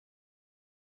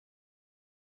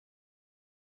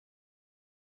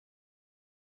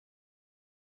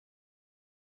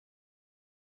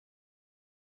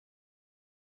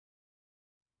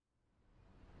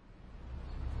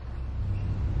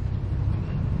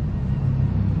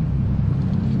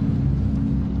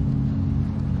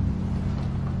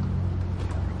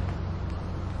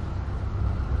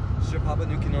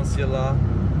revenu financier là,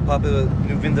 Papa,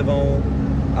 nous venons devant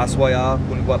asseoir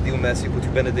pour nous dire merci pour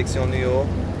toute bénédiction nous.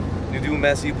 Nous disons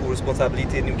merci pour la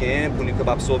responsabilité nous gagnons, pour nous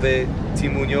capables sauver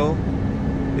Timounio.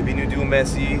 Et puis nous disons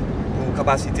merci pour la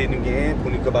capacité nous gagnons,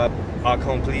 pour nous capables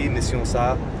accomplir la mission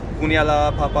ça. Pour nous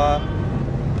là, Papa,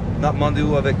 nous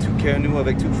demandons avec tout cœur nous,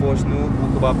 avec toute force nous,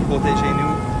 pour capable protéger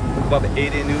nous, pour capable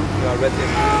aider nous, pour arrêter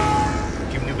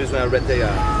nous, qui nous besoin d'arrêter.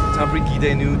 Tant pis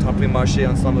guider nous, tant pis marcher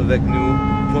ensemble avec nous,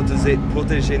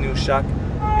 protéger nous chaque,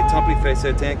 et tant pis faire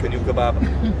certain que nous sommes capables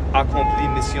d'accomplir la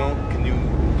mission que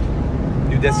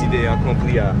nous décidons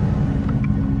d'accomplir.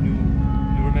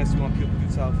 Nous remercions un peu pour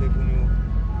tout ça fait pour nous.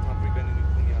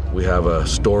 We have a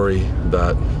story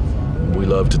that we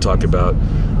love to talk about.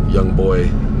 Young boy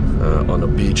on a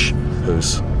beach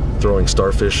who's throwing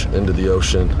starfish into the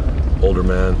ocean. Older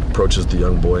man approaches the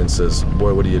young boy and says,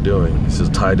 "Boy, what are you doing?" He says,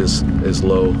 "Tide is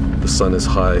low, the sun is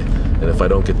high, and if I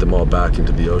don't get them all back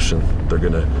into the ocean, they're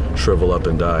gonna shrivel up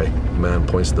and die." The man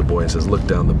points to the boy and says, "Look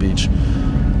down the beach,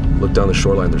 look down the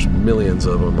shoreline, there's millions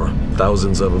of them or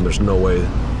thousands of them, there's no way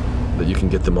that you can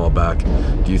get them all back.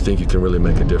 Do you think you can really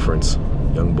make a difference?"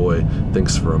 Young boy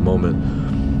thinks for a moment,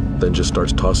 then just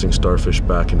starts tossing starfish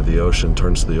back into the ocean,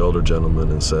 turns to the older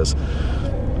gentleman and says,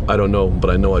 "I don't know, but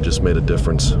I know I just made a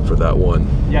difference for that one."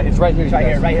 Yeah, it's right here, right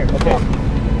here, right here. Okay.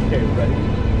 Okay, ready?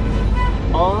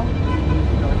 1,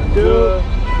 2,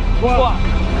 3.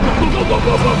 Go, go, go,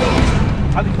 go, go, go.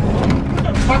 Allez.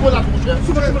 Pas quoi là, tout le monde.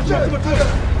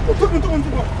 Tout le monde.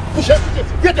 Bouchez,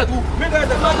 viens à vous. Mais derrière.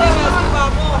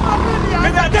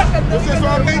 C'est sur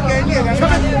Américain.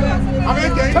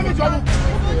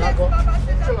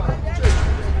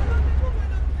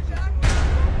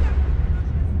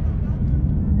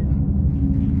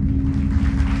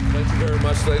 Very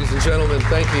much, ladies and gentlemen.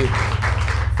 Thank you.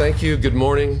 Thank you. Good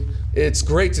morning. It's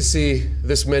great to see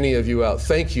this many of you out.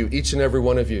 Thank you, each and every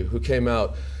one of you who came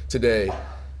out today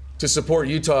to support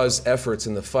Utah's efforts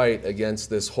in the fight against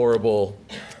this horrible,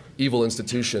 evil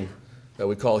institution that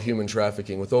we call human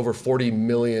trafficking. With over 40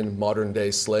 million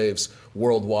modern-day slaves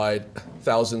worldwide,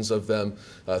 thousands of them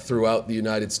throughout the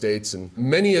United States. And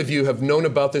many of you have known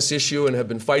about this issue and have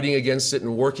been fighting against it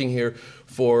and working here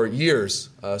for years,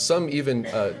 some even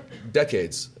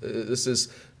decades. This is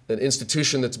an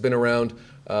institution that's been around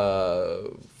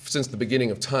since the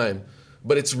beginning of time.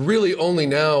 But it's really only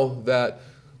now that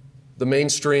the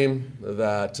mainstream,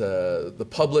 that the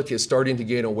public is starting to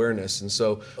gain awareness. And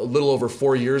so a little over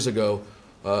 4 years ago,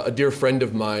 a dear friend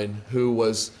of mine who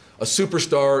was a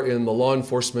superstar in the law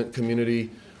enforcement community,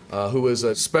 who was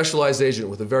a specialized agent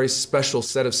with a very special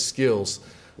set of skills,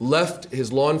 left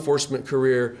his law enforcement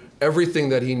career, everything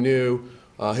that he knew,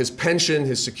 his pension,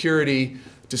 his security,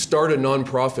 to start a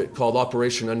nonprofit called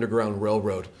Operation Underground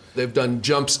Railroad. They've done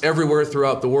jumps everywhere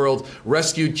throughout the world,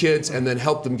 rescued kids, and then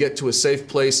helped them get to a safe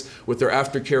place with their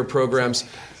aftercare programs.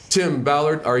 Tim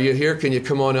Ballard, are you here? Can you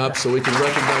come on up so we can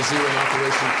recognize you in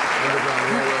Operation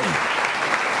Underground Railroad?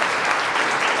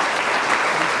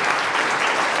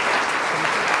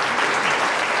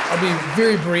 I'll be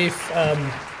very brief.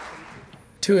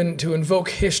 To invoke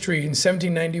history, in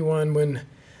 1791, when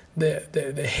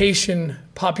the Haitian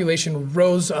population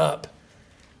rose up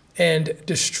and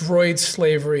destroyed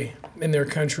slavery in their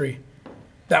country.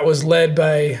 That was led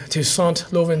by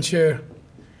Toussaint OUR.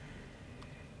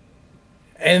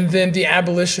 And then the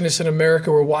abolitionists in America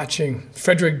were watching.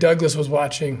 Frederick Douglass was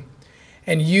watching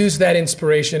and used that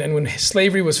inspiration. And when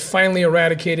slavery was finally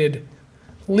eradicated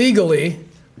legally,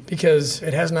 because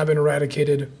it has not been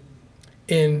eradicated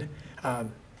in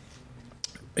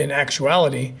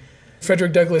actuality,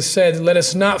 Frederick Douglass said, "Let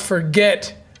us not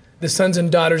forget the sons and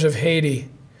daughters of Haiti,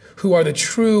 who are the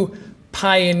true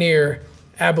pioneer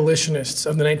abolitionists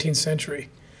of the 19th century."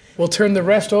 We'll turn the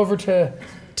rest over to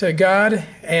God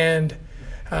and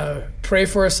pray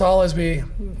for us all as we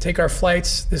take our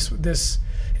flights this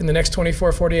in the next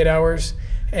 24, 48 hours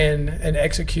and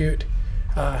execute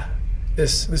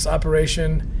this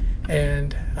operation.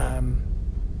 And I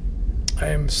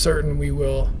am certain we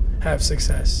will have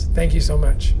success. Thank you so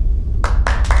much.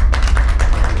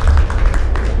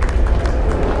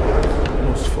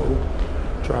 Full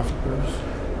traffickers.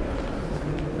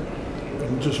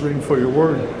 I'm just waiting for your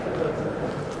word.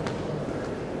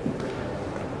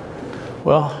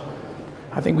 Well,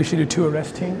 I think we should do 2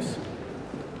 arrest teams.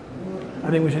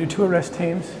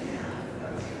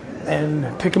 And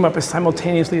pick them up as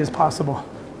simultaneously as possible.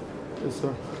 Yes,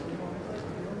 sir.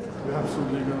 We're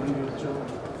absolutely going to need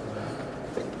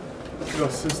your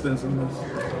assistance in this.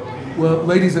 Well,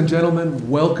 ladies and gentlemen,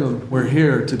 welcome. We're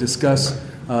here to discuss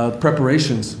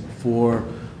preparations for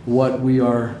what we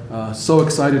are so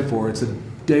excited for. It's a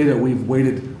day that we've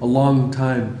waited a long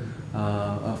time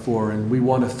for. And we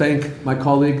want to thank my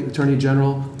colleague, Attorney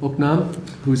General Oknam,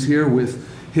 who's here with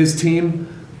his team,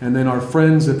 and then our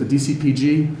friends at the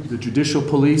DCPG, the Judicial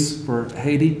Police for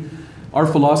Haiti. Our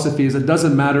philosophy is it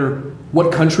doesn't matter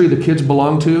what country the kids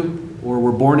belong to or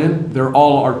were born in, they're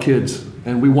all our kids,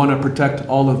 and we want to protect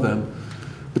all of them.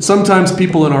 But sometimes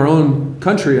people in our own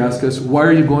country ask us, why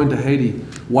are you going to Haiti?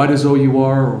 Why does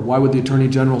OUR, or why would the Attorney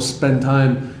General spend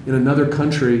time in another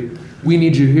country? We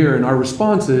need you here. And our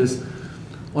response is,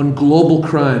 on global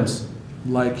crimes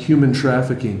like human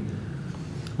trafficking,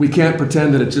 we can't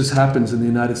pretend that it just happens in the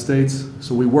United States.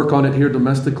 So we work on it here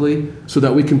domestically so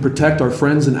that we can protect our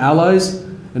friends and allies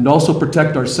and also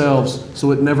protect ourselves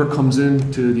so it never comes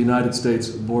into the United States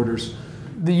borders.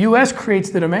 The US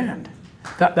creates the demand.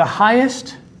 The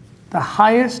highest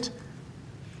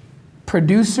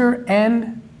producer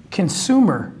and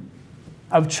consumer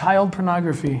of child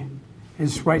pornography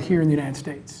is right here in the United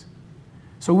States.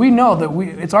 So we know that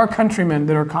it's our countrymen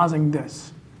that are causing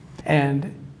this.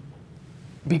 And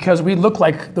because we look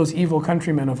like those evil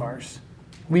countrymen of ours,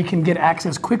 we can get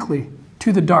access quickly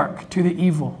to the dark, to the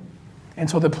evil. And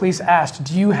so the police asked,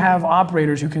 do you have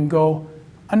operators who can go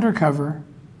undercover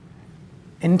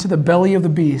into the belly of the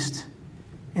beast,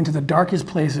 into the darkest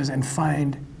places and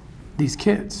find these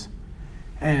kids?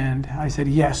 And I said,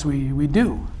 yes, we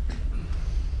do.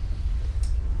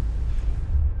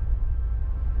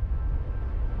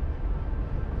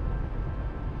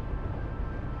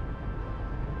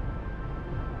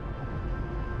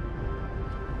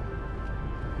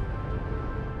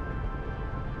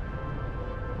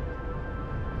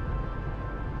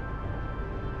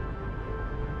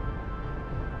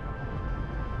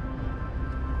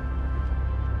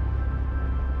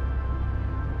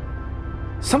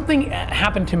 Something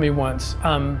happened to me once.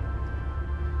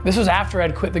 This was after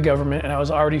I'd quit the government and I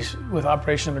was already with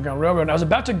Operation Underground Railroad. And I was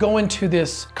about to go into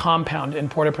this compound in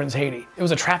Port-au-Prince, Haiti. It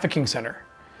was a trafficking center.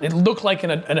 It looked like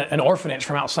an orphanage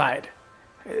from outside.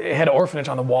 It had an orphanage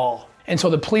on the wall. And so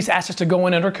the police asked us to go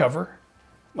in undercover,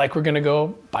 like we're gonna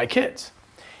go buy kids.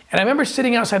 And I remember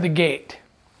sitting outside the gate,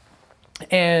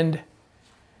 and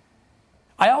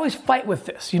I always fight with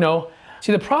this, you know?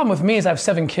 See, the problem with me is I have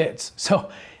 7 kids.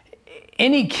 So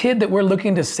any kid that we're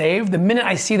looking to save, the minute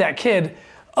I see that kid,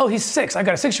 oh, he's 6, I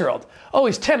got a 6-year-old. Oh,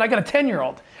 he's 10, I got a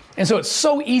 10-year-old. And so it's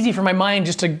so easy for my mind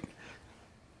just to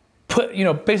put, you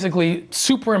know, basically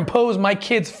superimpose my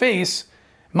kid's face,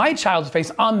 my child's face,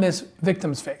 on this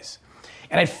victim's face.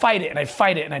 And I'd fight it, and I'd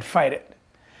fight it, and I'd fight it.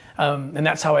 And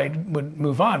that's how I would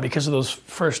move on, because of those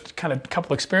first kind of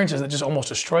couple experiences that just almost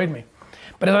destroyed me.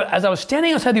 But as I was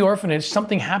standing outside the orphanage,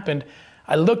 something happened.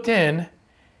 I looked in,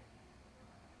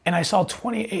 and I saw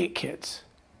 28 kids.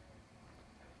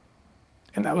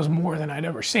 And that was more than I'd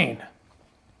ever seen.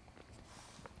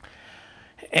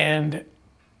 And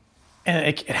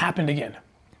it happened again.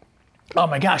 Oh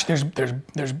my gosh, there's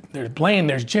Blaine,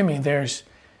 there's Jimmy, there's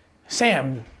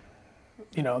Sam.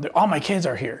 You know, all my kids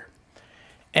are here.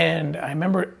 And I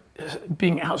remember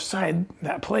being outside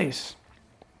that place.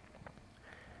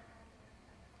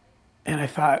 And I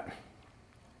thought,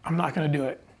 I'm not gonna do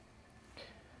it.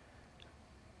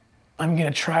 I'm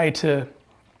gonna try to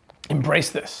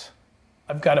embrace this.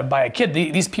 I've gotta buy a kid.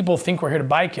 These people think we're here to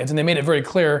buy kids, and they made it very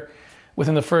clear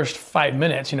within the first 5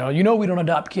 minutes, you know we don't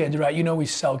adopt kids, right? You know we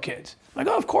sell kids. I'm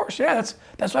like, oh, of course, yeah,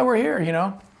 that's why we're here, you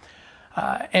know?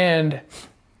 And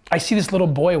I see this little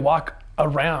boy walk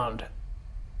around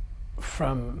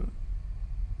from,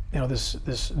 you know,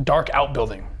 this dark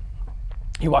outbuilding.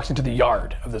 He walks into the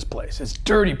yard of this place. It's a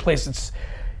dirty place,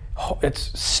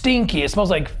 it's stinky, it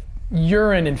smells like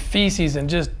urine and feces,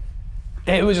 and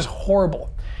it was just horrible.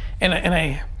 And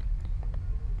I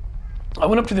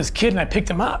went up to this kid and I picked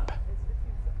him up.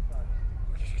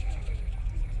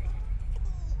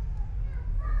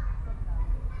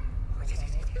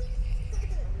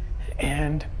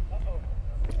 And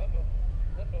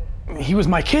he was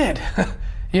my kid.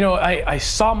 You know, I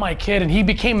saw my kid and he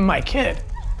became my kid.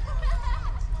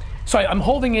 So I'm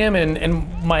holding him,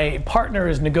 and my partner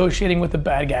is negotiating with the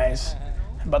bad guys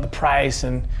about the price,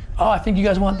 and oh, I think you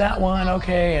guys want that one,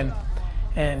 okay.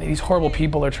 And these horrible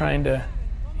people are trying to,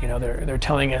 you know, they're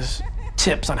telling us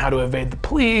tips on how to evade the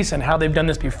police and how they've done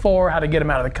this before, how to get them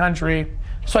out of the country.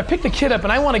 So I picked the kid up,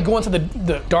 and I want to go into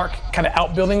the dark kind of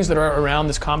outbuildings that are around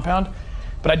this compound,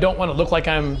 but I don't want to look like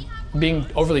I'm being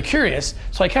overly curious.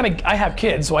 So I have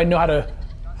kids, so I know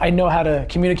how to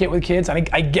communicate with kids, and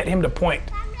I get him to point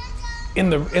in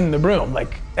the room,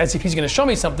 like as if he's going to show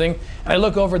me something. And I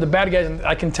look over at the bad guys, and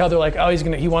I can tell they're like, oh,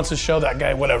 he wants to show that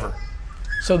guy whatever.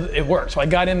 So it worked. So I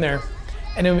got in there,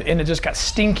 and it just got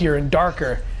stinkier and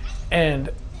darker, and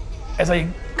As I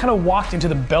kind of walked into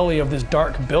the belly of this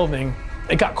dark building,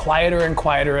 it got quieter and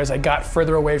quieter as I got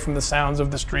further away from the sounds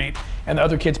of the street and the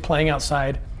other kids playing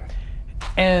outside.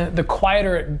 And the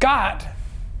quieter it got,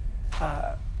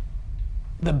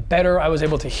 the better I was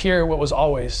able to hear what was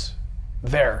always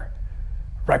there,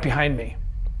 right behind me.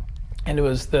 And it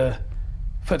was the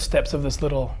footsteps of this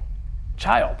little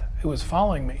child who was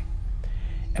following me.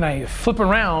 And I flip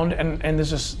around and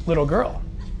there's this little girl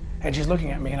and she's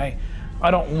looking at me, and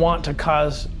I don't want to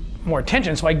cause more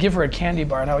attention, so I give her a candy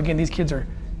bar. Now again, these kids are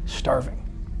starving.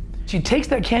 She takes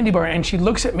that candy bar and she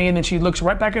looks at me, and then she looks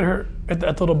right back at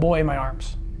the little boy in my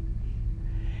arms.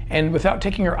 And without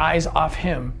taking her eyes off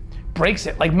him, breaks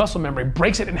it, like muscle memory,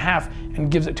 breaks it in half and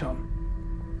gives it to him.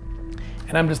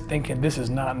 And I'm just thinking, this is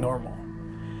not normal.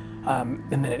 And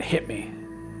then it hit me.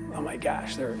 Oh my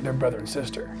gosh, they're brother and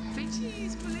sister.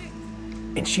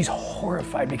 And she's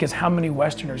horrified because how many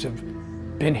Westerners have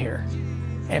been here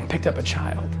and picked up a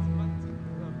child,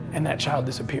 and that child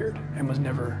disappeared and was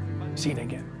never seen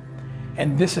again.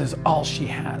 And this is all she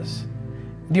has.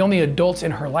 The only adults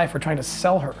in her life are trying to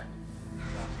sell her.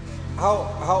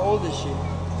 How old is she?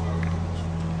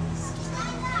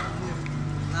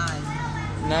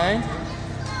 9. 9?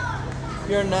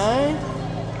 You're 9?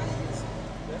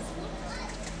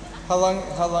 How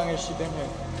long has she been here?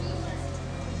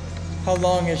 How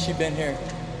long has she been here?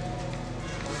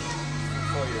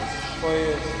 4 years. 4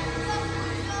 years.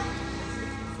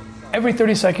 Every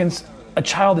 30 seconds, a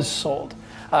child is sold.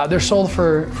 They're sold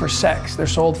for sex, they're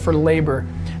sold for labor,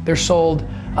 they're sold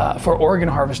for organ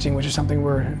harvesting, which is something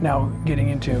we're now getting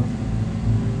into.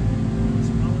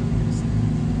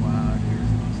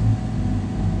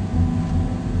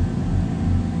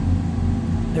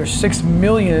 There's 6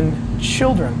 million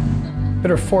children that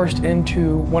are forced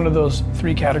into one of those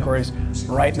 3 categories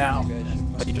right now.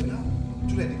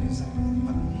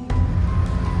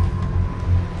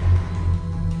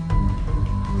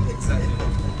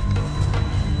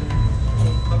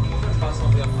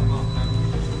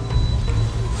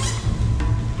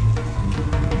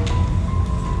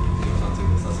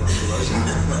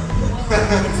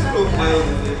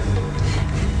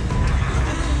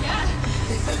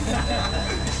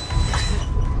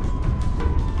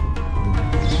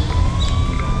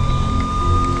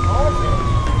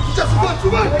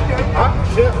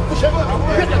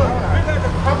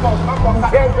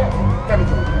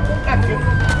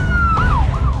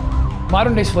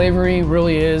 Modern day slavery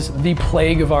really is the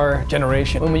plague of our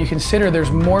generation. When you consider there's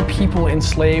more people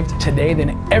enslaved today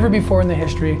than ever before in the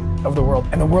history of the world,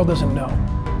 and the world doesn't know.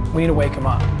 We need to wake them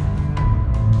up.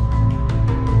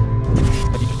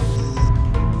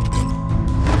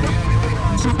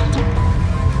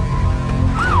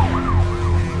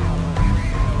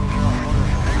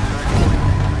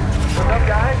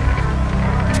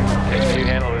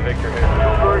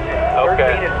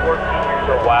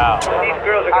 Wow. These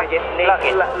girls are going to get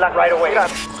naked right away.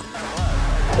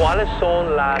 ¿Cuáles son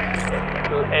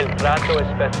el trato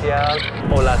especial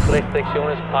o las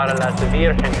restricciones para las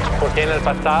vírgenes? Porque en el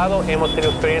pasado hemos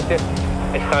tenido experiencias,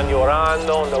 están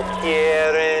llorando, no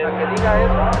quieren. Que diga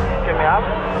eso, que me hable.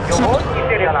 Yo voy. He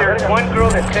said if there's one girl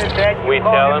that says that, you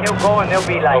call him, he'll go and they'll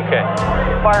be like, Okay.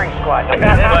 firing squad. 15.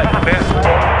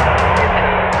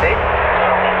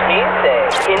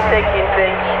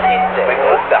 Me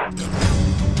gusta.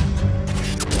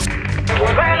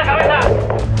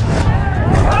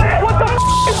 What the f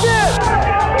is this?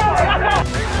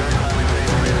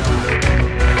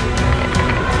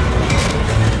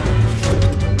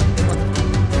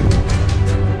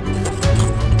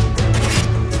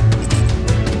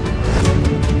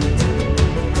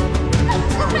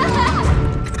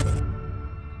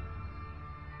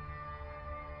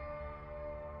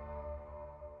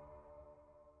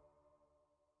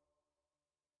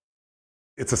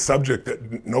 It's a subject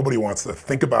that nobody wants to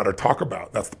think about or talk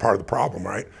about. That's the part of the problem,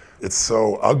 right? It's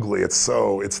so ugly, it's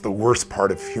the worst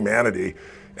part of humanity,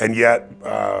 and yet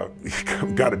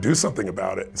you've got to do something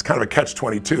about it. It's kind of a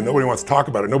catch-22. Nobody wants to talk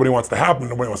about it, nobody wants to happen,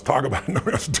 nobody wants to talk about it, nobody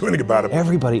wants to do anything about it.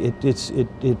 Everybody,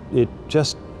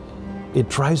 it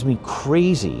drives me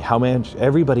crazy how much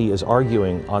everybody is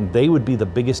arguing on they would be the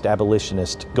biggest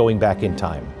abolitionist going back in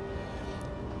time.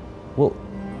 Well,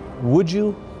 would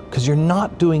you? Because you're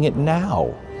not doing it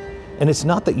now. And it's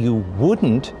not that you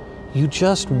wouldn't, you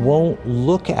just won't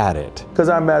look at it. Because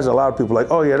I imagine a lot of people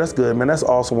like, oh yeah, that's good, man, that's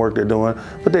awesome work they're doing.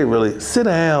 But they really, sit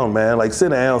down, man, like sit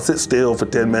down, sit still for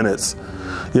 10 minutes,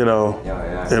 you know,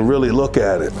 and really look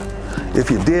at it. If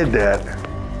you did that.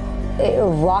 It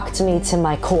rocked me to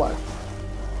my core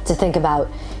to think about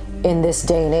in this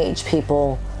day and age,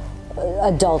 people,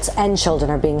 adults and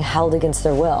children are being held against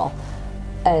their will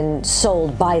and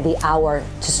sold by the hour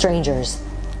to strangers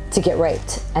to get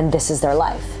raped, and this is their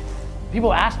life.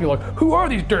 People ask me, like, who are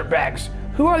these dirtbags?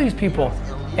 Who are these people?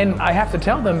 And I have to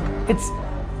tell them, it's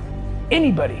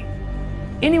anybody.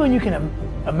 Anyone you can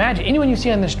imagine, anyone you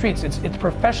see on the streets. It's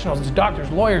professionals, it's doctors,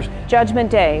 lawyers. Judgment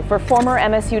Day for former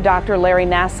MSU doctor Larry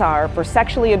Nassar for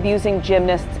sexually abusing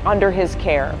gymnasts under his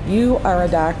care. You are a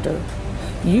doctor.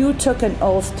 You took an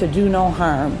oath to do no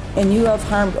harm, and you have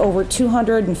harmed over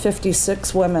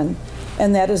 256 women,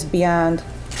 and that is beyond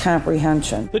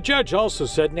comprehension. The judge also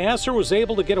said Nassar was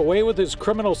able to get away with his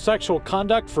criminal sexual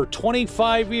conduct for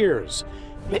 25 years.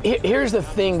 Here's the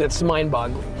thing that's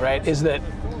mind-boggling, right, is that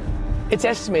it's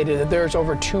estimated that there's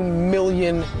over 2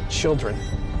 million children.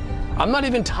 I'm not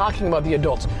even talking about the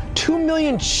adults. 2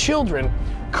 million children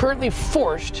currently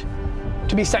forced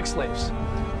to be sex slaves,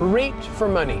 raped for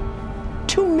money.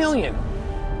 2 million.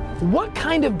 What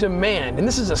kind of demand, and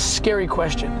this is a scary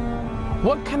question,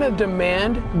 what kind of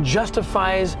demand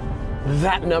justifies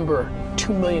that number,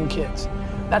 2 million kids?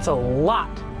 That's a lot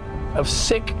of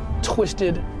sick,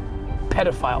 twisted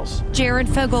pedophiles. Jared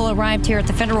Fogle arrived here at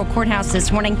the federal courthouse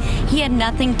this morning. He had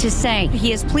nothing to say.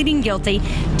 He is pleading guilty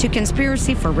to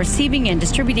conspiracy for receiving and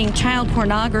distributing child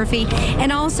pornography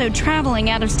and also traveling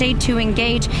out of state to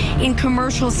engage in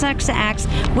commercial sex acts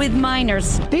with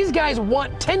minors. These guys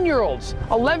want 10-year-olds,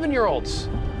 11-year-olds.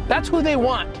 That's who they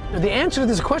want. The answer to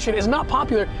this question is not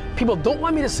popular. People don't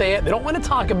want me to say it. They don't want to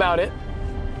talk about it.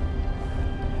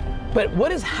 But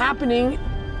what is happening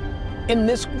in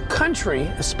this country,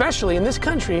 especially in this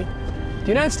country, the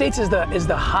United States is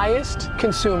the highest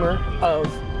consumer of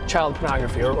child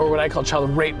pornography, or what I call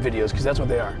child rape videos, because that's what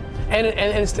they are. And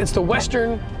it's the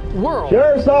Western world.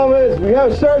 Sheriff's Office, we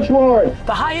have a search warrant.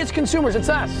 The highest consumers, it's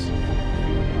us.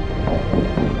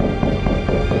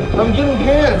 I'm getting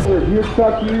cancer. You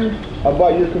talk to you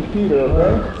about your computer,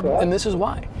 okay? And this is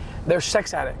why. They're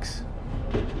sex addicts.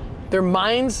 Their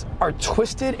minds are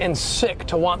twisted and sick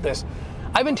to want this.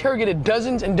 I've interrogated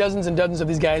dozens and dozens and dozens of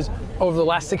these guys over the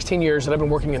last 16 years that I've been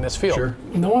working in this field. Sure.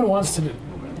 No one wants to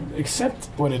accept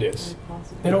what it is.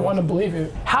 They don't want to believe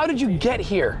it. How did you get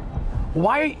here?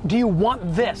 Why do you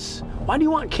want this? Why do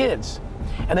you want kids?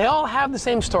 And they all have the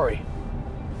same story.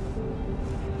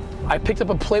 I picked up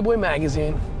a Playboy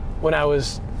magazine when I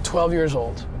was 12 years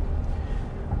old.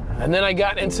 And then I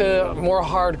got into more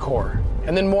hardcore,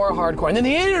 and then more hardcore. And then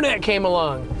the internet came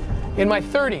along in my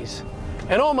 30s.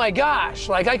 And oh my gosh,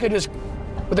 like I could just,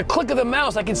 with a click of the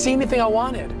mouse, I could see anything I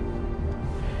wanted.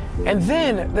 And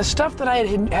then the stuff that I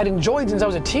had enjoyed since I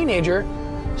was a teenager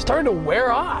started to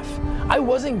wear off. I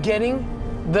wasn't getting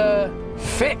the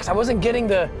fix. I wasn't getting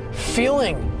the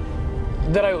feeling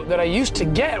that I used to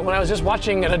get when I was just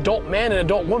watching an adult man and an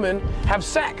adult woman have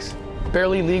sex.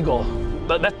 Barely legal.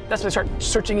 That's when I start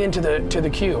searching into the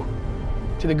queue,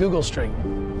 to the Google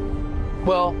string.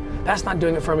 Well, that's not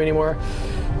doing it for me anymore.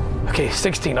 Okay,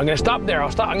 16. I'm gonna stop there.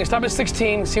 I'm gonna stop at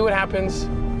 16, see what happens.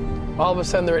 All of a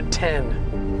sudden they're at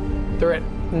 10. They're at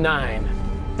 9.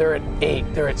 They're at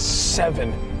 8. They're at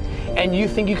 7. And you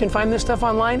think you can find this stuff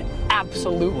online?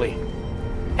 Absolutely.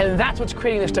 And that's what's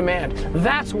creating this demand.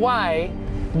 That's why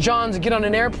Johns get on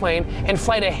an airplane and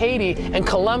fly to Haiti and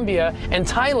Colombia and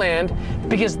Thailand,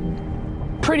 because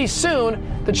pretty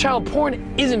soon the child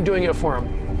porn isn't doing it for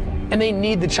them. And they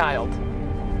need the child.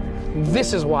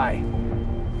 This is why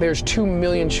there's 2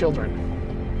 million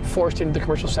children forced into the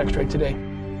commercial sex trade today.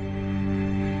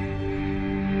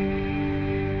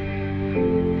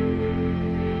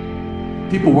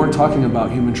 People weren't talking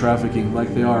about human trafficking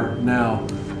like they are now.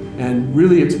 And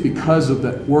really it's because of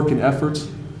the work and efforts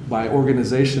by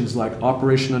organizations like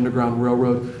Operation Underground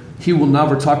Railroad. He will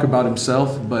never talk about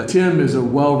himself, but Tim is a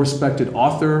well-respected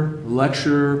author,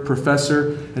 lecturer,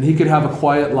 professor, and he could have a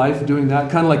quiet life doing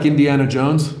that, kind of like Indiana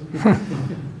Jones.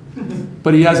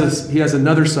 But he has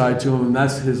another side to him, and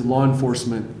that's his law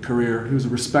enforcement career. He was a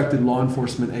respected law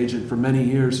enforcement agent for many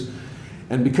years.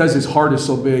 And because his heart is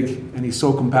so big and he's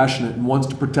so compassionate and wants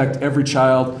to protect every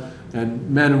child and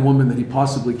man and woman that he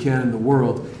possibly can in the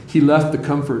world, he left the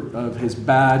comfort of his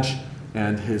badge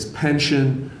and his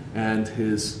pension and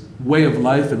his way of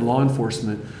life in law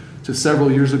enforcement to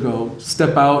several years ago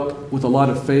step out with a lot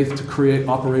of faith to create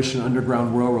Operation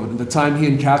Underground Railroad. And the time he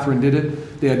and Catherine did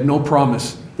it, they had no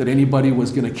promise that anybody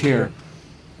was going to care.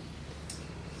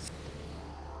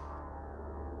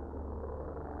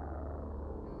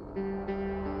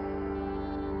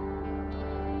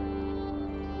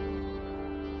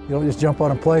 You don't just jump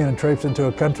on a plane and traipse into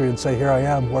a country and say, here I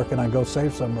am, where can I go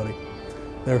save somebody?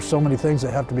 There are so many things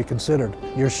that have to be considered.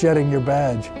 You're shedding your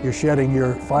badge, you're shedding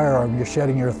your firearm, you're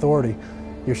shedding your authority,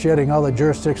 you're shedding all the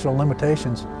jurisdictional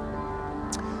limitations.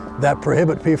 that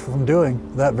prohibit people from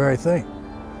doing that very thing.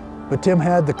 But Tim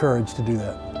had the courage to do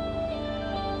that.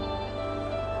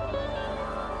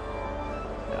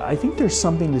 I think there's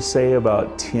something to say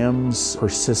about Tim's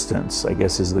persistence, I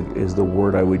guess is the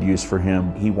word I would use for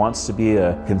him. He wants to be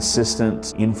a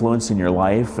consistent influence in your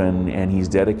life, and he's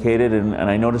dedicated, and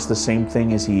I noticed the same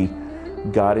thing as he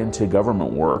got into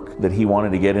government work, that he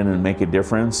wanted to get in and make a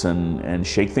difference and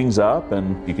shake things up,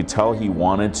 and you could tell he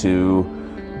wanted to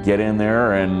get in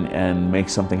there and make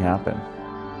something happen.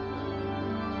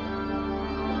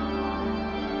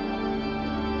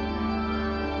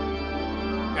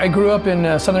 I grew up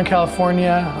in Southern California.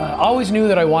 I always knew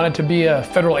that I wanted to be a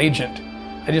federal agent.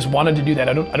 I just wanted to do that.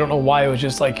 I don't know why, it was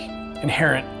just like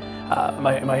inherent.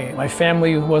 My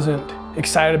family wasn't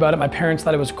excited about it. My parents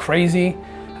thought it was crazy.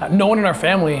 No one in our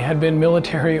family had been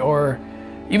military or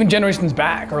even generations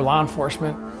back or law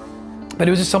enforcement. But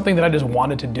it was just something that I just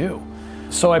wanted to do.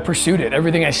 So I pursued it.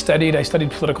 Everything I studied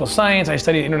political science, I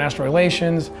studied international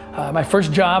relations. My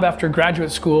first job after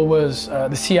graduate school was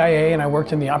the CIA, and I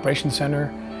worked in the operations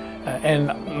center. And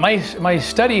my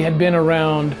study had been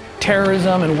around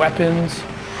terrorism and weapons.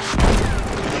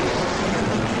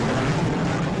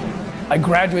 I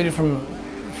graduated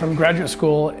from graduate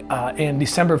school in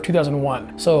December of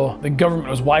 2001. So the government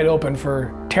was wide open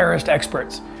for terrorist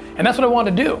experts. And that's what I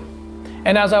wanted to do.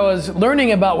 And as I was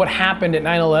learning about what happened at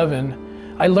 9/11,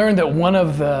 I learned that one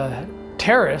of the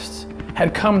terrorists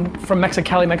had come from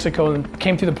Mexicali, Mexico, and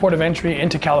came through the port of entry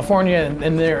into California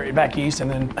and there back east,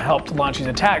 and then helped launch these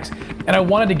attacks. And I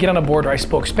wanted to get on a border. I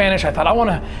spoke Spanish. I thought I want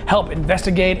to help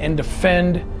investigate and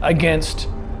defend against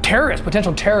terrorists,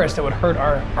 potential terrorists that would hurt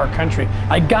our country.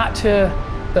 I got to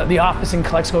the office in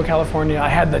Calexico, California. I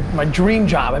had my dream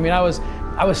job. I mean, I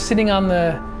was sitting on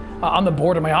the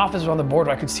border. My office was on the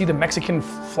border. I could see the Mexican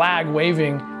flag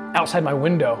waving outside my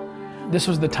window. This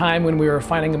was the time when we were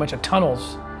finding a bunch of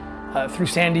tunnels through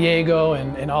San Diego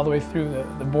and all the way through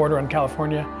the border in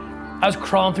California. I was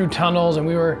crawling through tunnels, and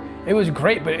it was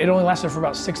great, but it only lasted for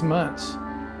about 6 months.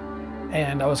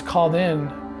 And I was called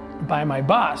in by my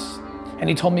boss, and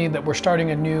he told me that we're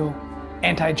starting a new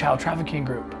anti-child trafficking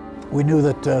group. We knew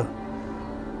that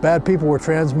bad people were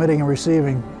transmitting and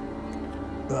receiving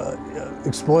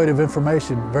exploitive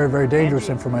information, very, very dangerous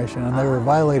information, and they were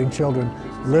violating children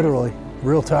literally,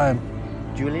 real time.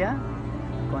 Julia,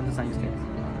 ¿cuántos años tienes?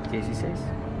 16.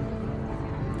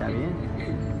 ¿Está bien?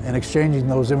 And exchanging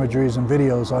those imageries and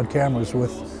videos on cameras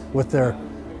with their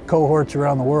cohorts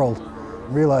around the world,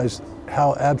 realized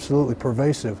how absolutely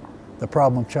pervasive the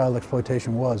problem of child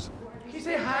exploitation was. Can you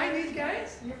say hi to these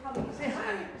guys? Say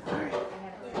hi.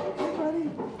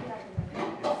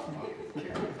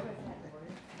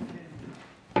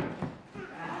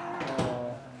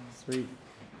 Sweet.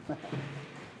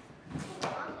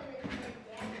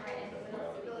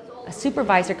 A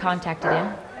supervisor contacted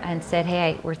him and said,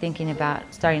 hey, we're thinking about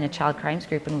starting a child crimes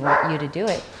group and we want you to do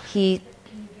it. He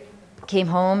came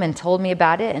home and told me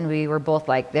about it, and we were both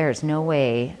like, there's no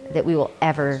way that we will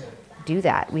ever do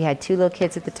that. We had 2 little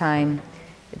kids at the time.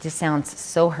 It just sounds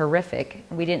so horrific.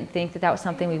 We didn't think that was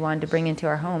something we wanted to bring into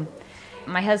our home.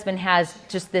 My husband has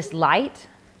just this light.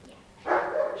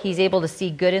 He's able to see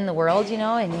good in the world, you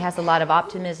know, and he has a lot of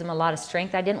optimism, a lot of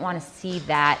strength. I didn't want to see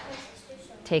that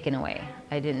taken away.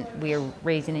 We were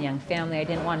raising a young family. I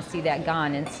didn't want to see that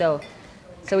gone. And so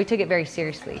we took it very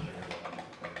seriously.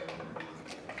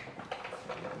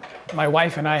 My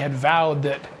wife and I had vowed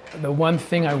that the one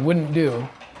thing I wouldn't do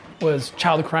was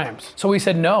child crimes. So we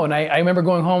said no, and I remember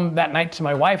going home that night to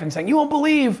my wife and saying, you won't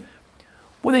believe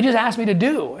what they just asked me to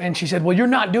do. And she said, well, you're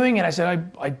not doing it. I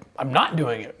said, I'm not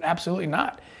doing it, absolutely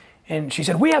not. And she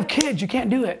said, we have kids, you can't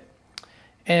do it.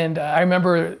 And I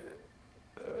remember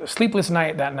a sleepless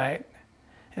night that night,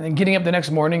 and then getting up the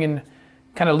next morning and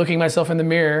kind of looking myself in the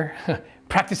mirror,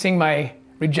 practicing my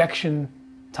rejection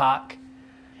talk.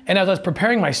 And as I was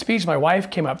preparing my speech, my wife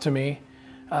came up to me,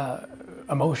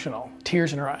 emotional,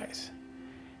 tears in her eyes.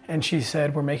 And she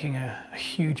said, we're making a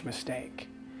huge mistake.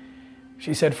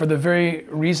 She said, for the very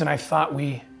reason I thought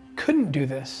we couldn't do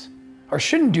this or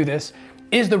shouldn't do this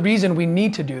is the reason we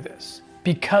need to do this,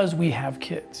 because we have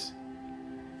kids.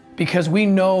 Because we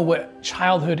know what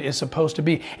childhood is supposed to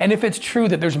be. And if it's true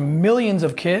that there's millions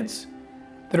of kids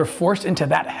that are forced into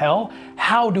that hell,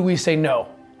 how do we say no?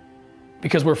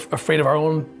 Because we're afraid of our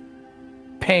own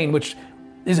pain, which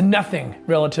is nothing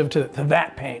relative to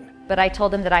that pain. But I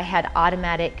told him that I had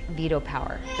automatic veto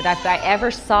power, that if I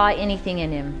ever saw anything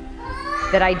in him,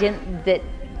 that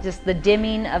just the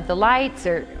dimming of the lights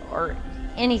or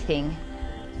anything,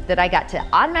 that I got to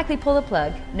automatically pull the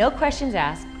plug, no questions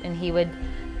asked, and he would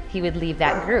leave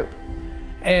that group.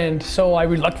 And so I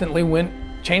reluctantly went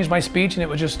changed my speech, and it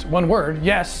was just one word,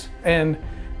 yes, and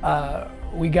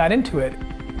we got into it.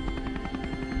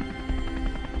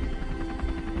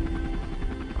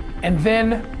 And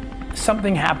then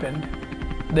something happened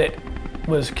that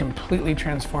was completely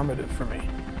transformative for me.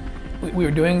 We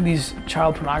were doing these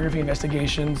child pornography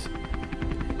investigations,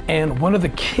 and one of the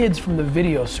kids from the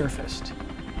video surfaced,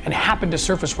 and happened to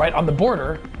surface right on the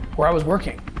border where I was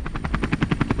working.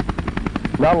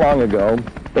 Not long ago,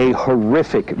 a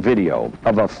horrific video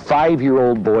of a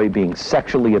 5-year-old boy being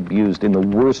sexually abused in the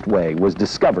worst way was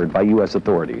discovered by U.S.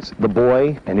 authorities. The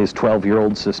boy and his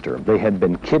 12-year-old sister, they had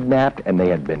been kidnapped and they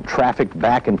had been trafficked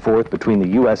back and forth between the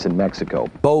U.S. and Mexico.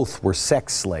 Both were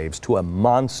sex slaves to a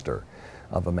monster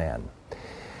of a man.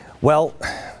 Well,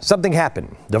 something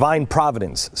happened. Divine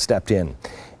providence stepped in,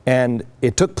 and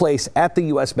it took place at the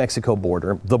U.S.-Mexico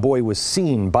border. The boy was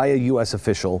seen by a U.S.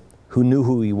 official who knew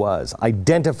who he was,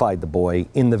 identified the boy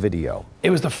in the video. It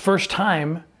was the first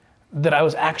time that I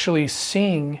was actually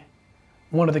seeing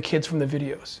one of the kids from the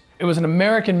videos. It was an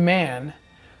American man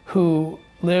who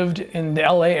lived in the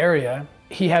LA area.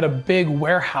 He had a big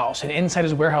warehouse, and inside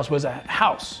his warehouse was a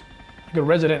house, like a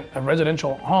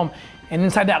residential home. And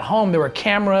inside that home, there were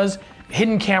cameras,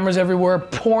 hidden cameras everywhere,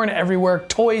 porn everywhere,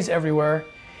 toys everywhere.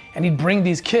 And he'd bring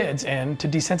these kids in to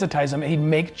desensitize them, and he'd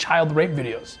make child rape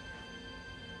videos.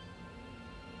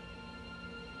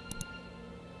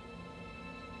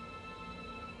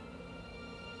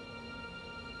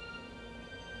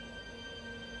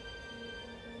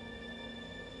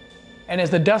 And as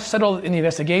the dust settled in the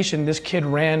investigation, this kid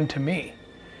ran to me.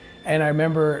 And I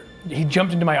remember he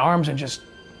jumped into my arms and just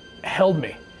held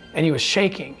me. And he was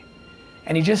shaking.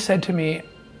 And he just said to me,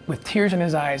 with tears in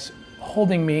his eyes,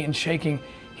 holding me and shaking,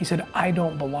 he said, "I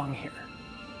don't belong here."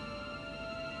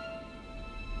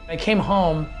 I came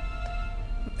home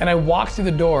and I walked through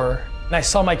the door and I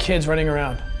saw my kids running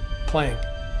around playing.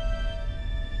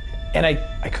 And I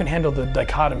couldn't handle the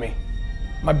dichotomy.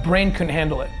 My brain couldn't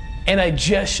handle it. And I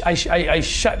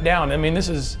shut down. I mean, this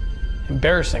is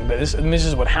embarrassing, but this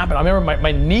is what happened. I remember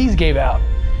my knees gave out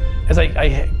as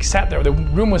I sat there. The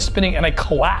room was spinning and I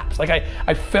collapsed. Like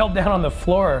I fell down on the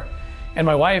floor, and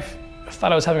my wife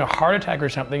thought I was having a heart attack or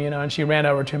something, you know, and she ran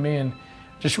over to me and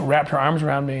just wrapped her arms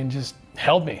around me and just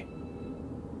held me.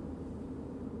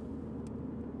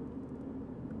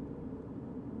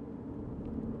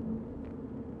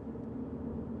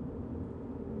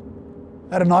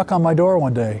 I had a knock on my door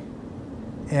one day,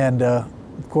 and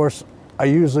of course I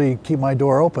usually keep my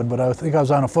door open, but I think I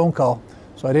was on a phone call,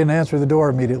 so I didn't answer the door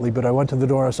immediately, but I went to the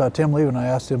door. I saw Tim leaving, and I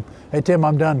asked him, "Hey Tim,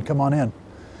 I'm done, come on in."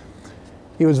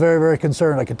 He was very, very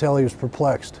concerned. I could tell he was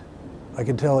perplexed. I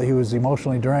could tell that he was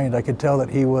emotionally drained. I could tell that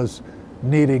he was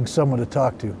needing someone to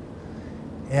talk to.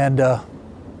 And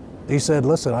he said,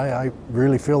 "Listen, I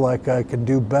really feel like I can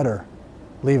do better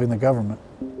leaving the government."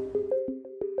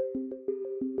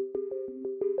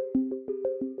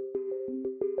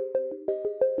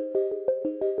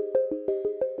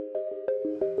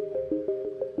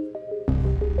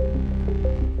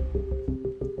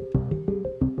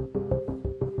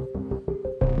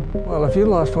 Well, if you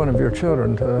lost one of your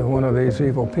children to one of these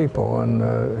evil people, and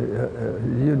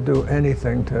you'd do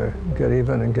anything to get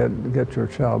even and get your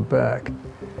child back,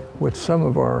 which some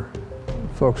of our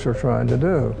folks are trying to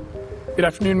do. Good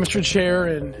afternoon, Mr. Chair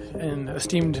and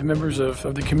esteemed members of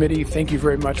the committee. Thank you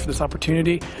very much for this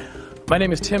opportunity. My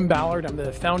name is Tim Ballard. I'm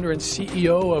the founder and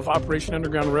CEO of Operation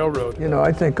Underground Railroad. You know,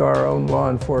 I think our own law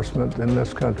enforcement in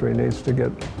this country needs to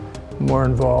get more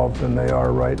involved than they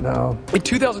are right now. In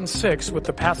 2006, with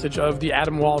the passage of the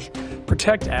Adam Walsh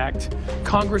Protect Act,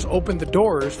 Congress opened the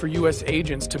doors for U.S.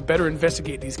 agents to better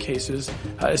investigate these cases,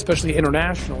 especially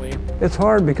internationally. It's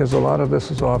hard because a lot of this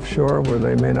is offshore where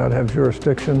they may not have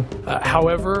jurisdiction.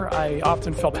 However, I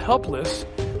often felt helpless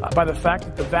by the fact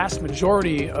that the vast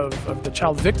majority of the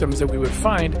child victims that we would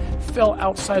find fell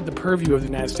outside the purview of the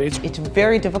United States. It's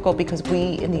very difficult because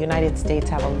we in the United States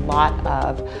have a lot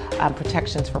of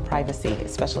protections for privacy,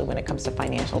 especially when it comes to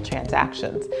financial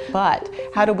transactions. But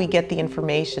how do we get the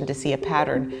information to see a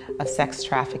pattern of sex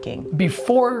trafficking?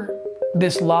 Before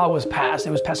this law was passed,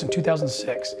 it was passed in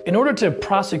 2006. In order to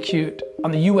prosecute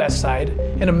on the US side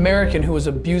an American who was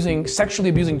sexually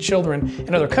abusing children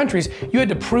in other countries, you had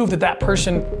to prove that that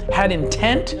person had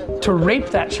intent to rape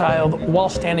that child while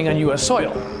standing on US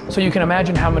soil. So you can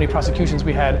imagine how many prosecutions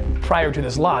we had prior to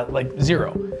this law, like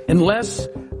 0. Unless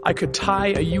I could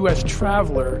tie a US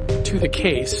traveler to the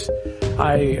case,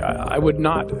 I would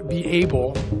not be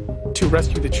able to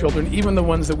rescue the children, even the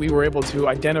ones that we were able to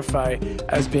identify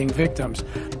as being victims.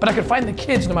 But I could find the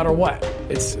kids no matter what.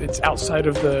 It's outside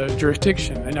of the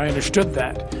jurisdiction, and I understood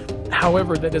that.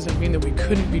 However, that doesn't mean that we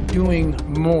couldn't be doing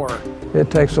more. It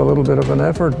takes a little bit of an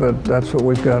effort, but that's what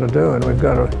we've got to do, and we've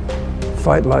got to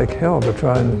fight like hell to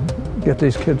try and get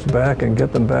these kids back and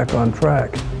get them back on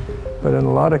track. But in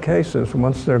a lot of cases,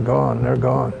 once they're gone, they're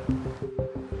gone.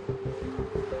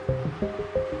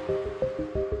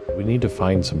 We need to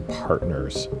find some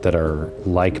partners that are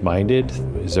like-minded.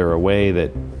 Is there a way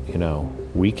that, you know,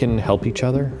 we can help each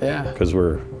other? Yeah. Because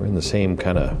we're in the same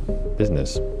kind of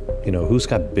business. You know, who's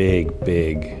got big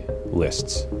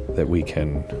lists that we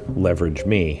can leverage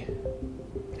me?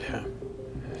 Yeah.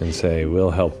 And say,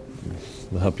 we'll help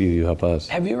you, you help us.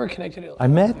 Have you ever connected it? I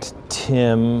met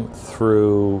Tim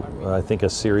through, I think, a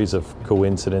series of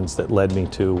coincidences that led me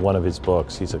to one of his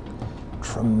books. He's a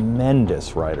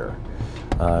tremendous writer.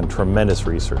 And tremendous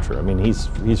researcher. I mean,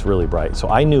 he's really bright. So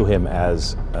I knew him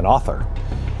as an author,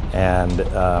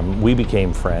 and we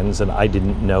became friends, and I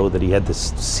didn't know that he had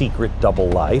this secret double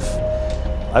life.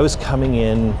 I was coming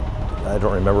in, I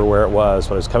don't remember where it was,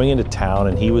 but I was coming into town,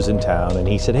 and he was in town, and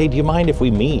he said, hey, do you mind if we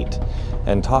meet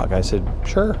and talk? I said,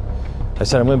 sure. I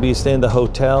said, I'm going to be staying in the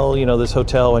hotel, you know, this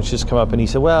hotel, and she just come up, and he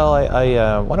said, well,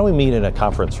 why don't we meet in a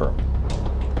conference room?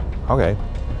 Okay.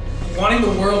 Wanting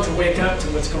the world to wake up to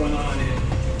what's going on in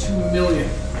 2 million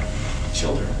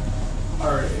children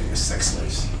are sex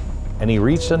slaves. And he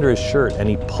reached under his shirt and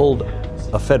he pulled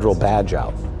a federal badge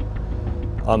out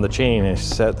on the chain and he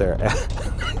sat there. And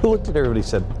he looked at everybody and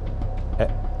said,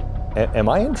 am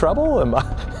I in trouble?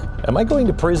 Am I going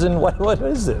to prison? What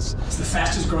is this? It's the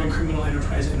fastest growing criminal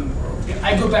enterprise in the world.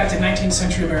 I go back to 19th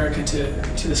century America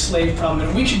to the slave problem,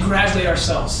 and we congratulate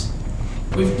ourselves.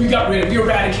 We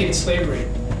eradicated slavery.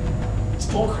 It's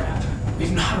bullcrap.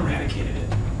 We've not eradicated it.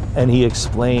 And he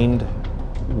explained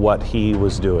what he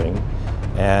was doing,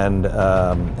 and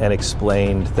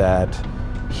explained that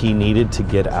he needed to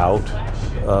get out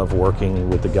of working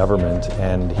with the government,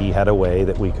 and he had a way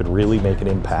that we could really make an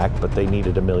impact, but they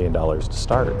needed $1 million to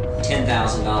start.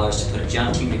 $10,000 to put a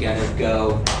jump team together,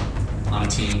 go on a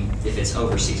team if it's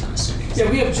overseas, I'm assuming. Yeah,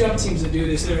 we have jump teams that do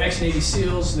this. They're ex-Navy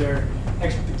SEALs. They're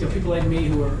people like me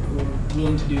who are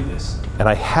willing to do this. And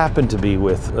I happened to be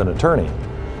with an attorney,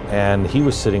 and he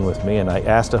was sitting with me, and I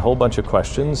asked a whole bunch of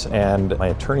questions, and my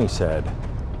attorney said,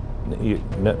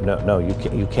 no,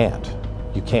 you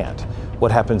can't.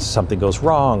 What happens if something goes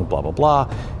wrong, blah, blah,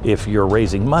 blah. If you're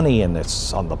raising money and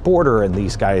it's on the border and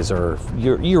these guys are,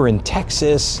 you're in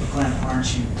Texas. Glenn,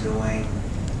 aren't you doing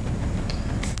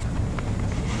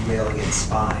brilliant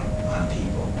spying on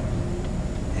people?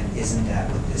 And isn't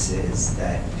that what this is?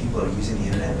 That people are using the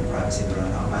internet and the privacy of their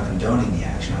own. I'm not condoning the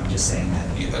action, I'm just saying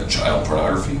that. Child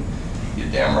pornography, you're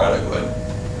damn right I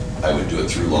would. I would do it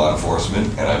through law enforcement,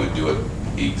 and I would do it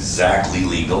exactly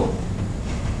legal.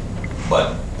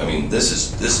 But I mean, this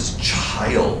is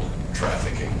child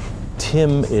trafficking.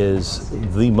 Tim is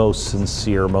the most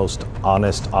sincere, most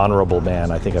honest, honorable man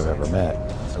I think I've ever met.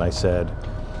 And I said,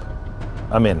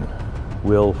 I'm in.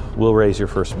 We'll raise your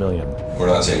first $1 million. We're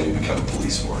not saying we become a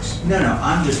police force. No,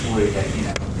 I'm just worried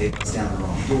that, they close down the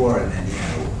wrong door and then,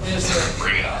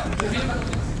 Bring it on.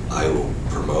 I will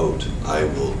promote, I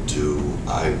will do,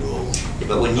 I will,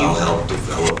 but when I'll help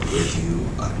develop with you,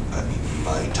 I mean,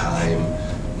 my time,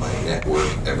 my network,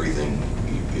 everything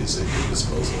is at your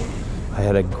disposal. I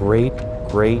had a great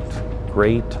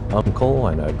uncle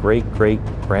and a great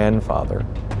grandfather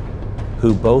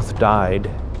who both died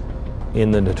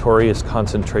in the notorious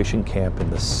concentration camp in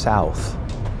the South.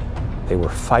 They were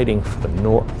fighting for the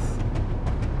North.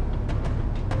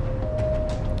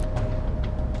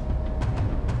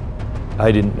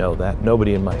 I didn't know that.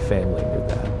 Nobody in my family knew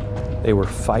that. They were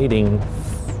fighting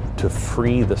to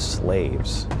free the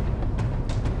slaves.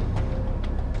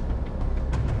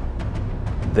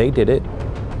 They did it.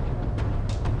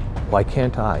 Why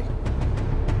can't I?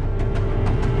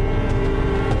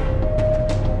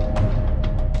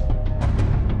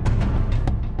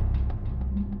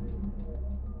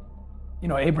 You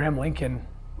know, Abraham Lincoln,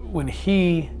 when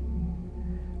he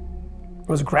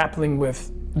was grappling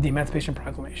with the Emancipation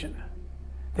Proclamation,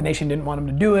 the nation didn't want him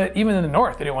to do it. Even in the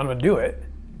North, they didn't want him to do it.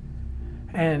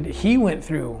 And he went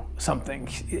through something.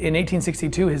 In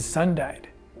 1862, his son died.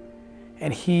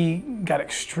 And he got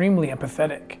extremely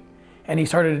empathetic. And he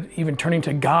started even turning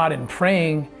to God and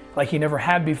praying like he never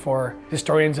had before.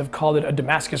 Historians have called it a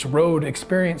Damascus Road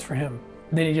experience for him.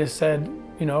 Then he just said,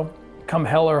 come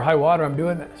hell or high water, I'm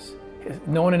doing this.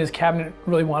 No one in his cabinet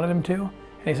really wanted him to,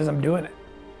 and he says, I'm doing it.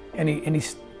 And he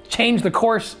changed the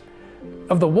course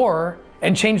of the war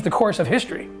and changed the course of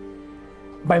history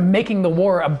by making the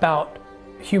war about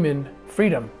human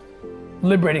freedom,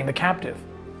 liberating the captive.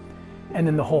 And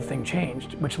then the whole thing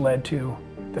changed, which led to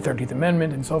the 13th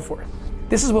Amendment and so forth.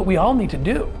 This is what we all need to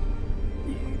do.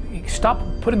 Stop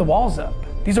putting the walls up.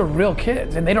 These are real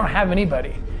kids and they don't have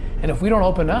anybody. And if we don't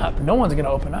open up, no one's gonna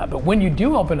open up. But when you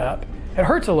do open up, it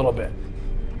hurts a little bit.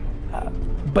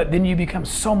 But then you become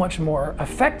so much more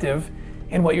effective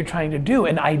in what you're trying to do.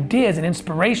 And ideas and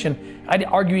inspiration, I'd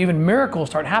argue even miracles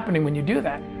start happening when you do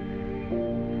that.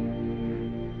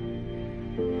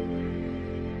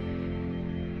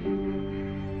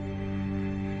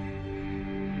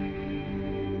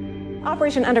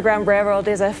 Operation Underground Railroad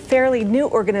is a fairly new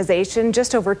organization,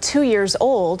 just over 2 years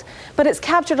old, but it's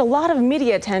captured a lot of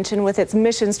media attention with its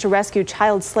missions to rescue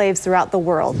child slaves throughout the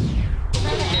world.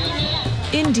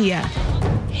 India,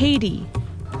 Haiti,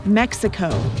 Mexico.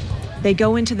 They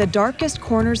go into the darkest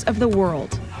corners of the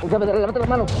world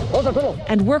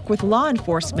and work with law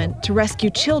enforcement to rescue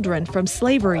children from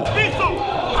slavery.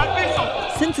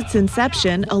 Since its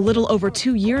inception, a little over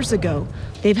 2 years ago,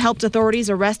 they've helped authorities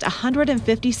arrest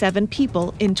 157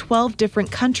 people in 12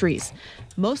 different countries.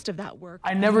 Most of that work...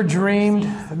 I never dreamed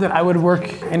that I would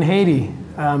work in Haiti.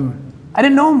 I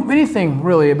didn't know anything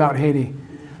really about Haiti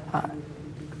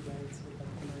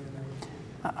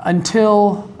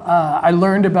until I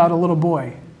learned about a little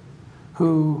boy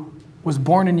who was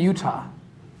born in Utah,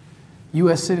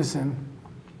 U.S. citizen,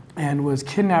 and was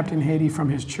kidnapped in Haiti from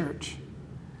his church,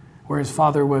 where his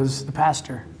father was the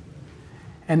pastor.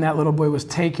 And that little boy was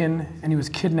taken and he was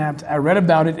kidnapped. I read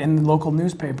about it in the local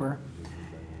newspaper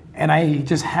and I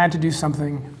just had to do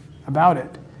something about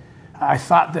it. I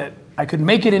thought that I could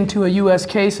make it into a US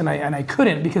case and I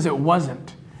couldn't because it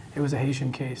wasn't. It was a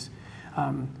Haitian case.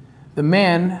 The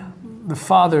man, the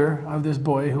father of this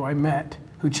boy who I met,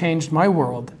 who changed my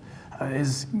world,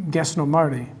 is Gesno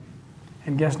Marty.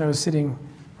 And Gesno is sitting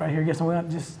right here. Gesno,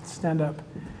 just stand up.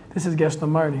 This is Gesno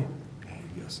Marty.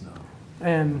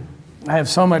 And I have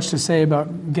so much to say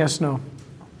about Gesno.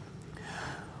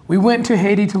 We went to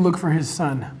Haiti to look for his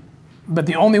son, but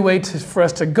the only way for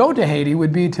us to go to Haiti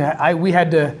would be we had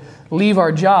to leave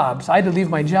our jobs. I had to leave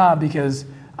my job because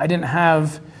I didn't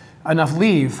have enough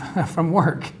leave from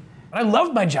work. I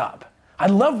loved my job. I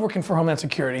love working for Homeland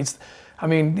Security. I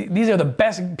mean, these are the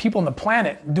best people on the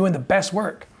planet doing the best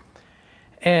work.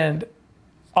 And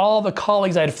all the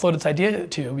colleagues I had floated this idea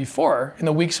to before, in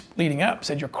the weeks leading up,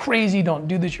 said, "You're crazy, don't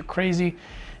do this, you're crazy."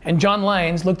 And John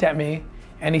Lyons looked at me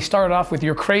and he started off with,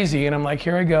 "You're crazy." And I'm like,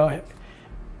 here I go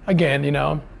again, you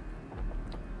know.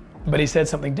 But he said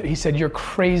something, he said, "You're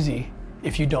crazy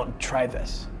if you don't try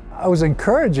this." I was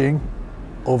encouraging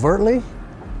overtly,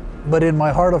 but in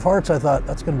my heart of hearts, I thought,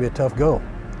 that's gonna be a tough go.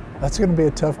 That's gonna be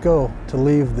a tough go to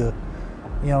leave the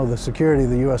security of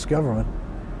the US government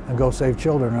and go save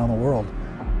children around the world.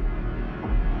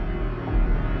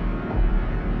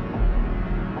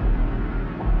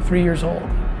 3 years old,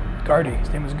 Gardy, his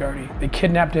name was Gardy. They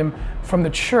kidnapped him from the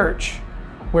church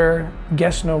where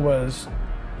Gesno was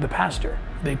the pastor.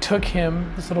 They took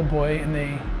him, this little boy, and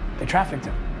they trafficked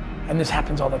him. And this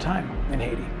happens all the time in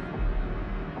Haiti.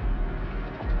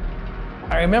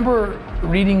 I remember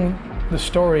reading the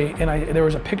story and there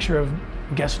was a picture of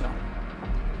Gesno.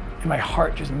 And my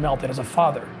heart just melted as a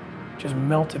father, just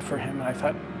melted for him. And I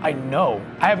thought, I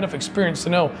have enough experience to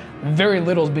know very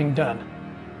little is being done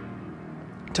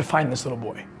to find this little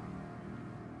boy.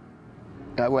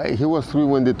 Well, he was 3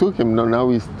 when they took him, now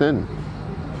he's 10.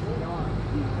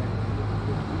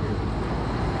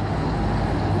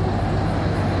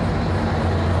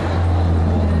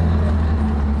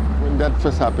 When that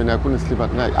first happened, I couldn't sleep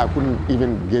at night. I couldn't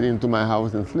even get into my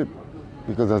house and sleep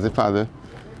because as a father,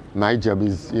 my job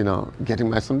is, getting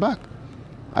my son back.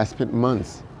 I spent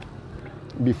months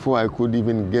before I could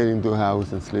even get into a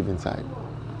house and sleep inside.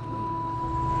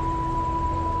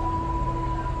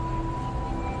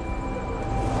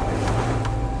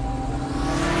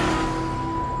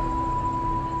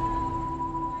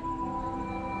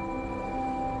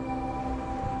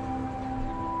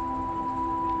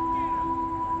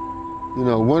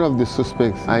 One of the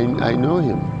suspects, I know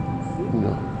him,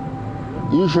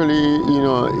 Usually,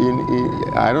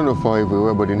 I don't know for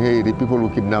everywhere, but in Haiti, people who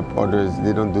kidnap others,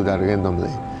 they don't do that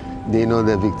randomly. They know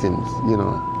their victims,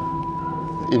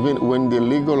 Even when the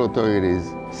legal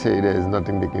authorities say there's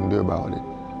nothing they can do about it.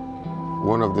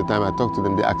 One of the time I talked to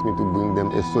them, they asked me to bring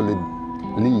them a solid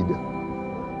lead,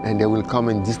 and they will come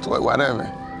and destroy whatever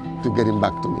to get him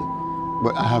back to me.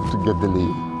 But I have to get the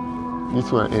lead.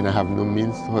 This one, and I have no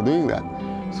means for doing that.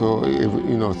 So,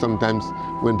 sometimes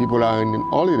when people are in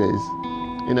holidays,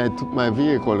 and I took my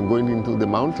vehicle and going into the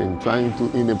mountain, trying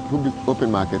to, in a public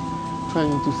open market,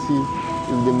 trying to see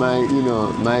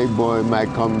if my boy might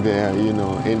come there, in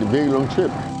a very long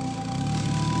trip.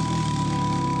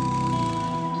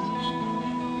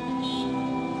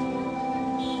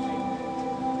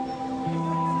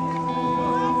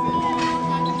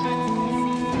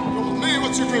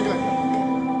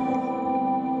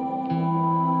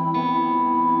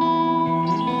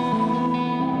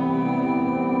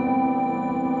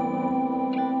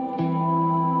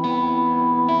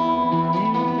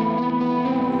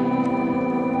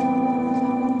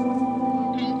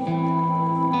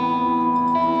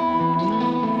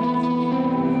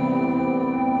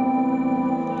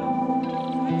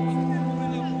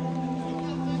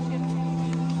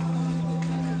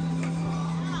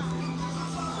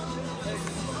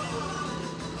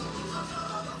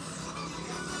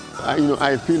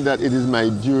 I feel that it is my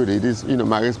duty, it is,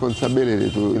 my responsibility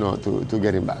to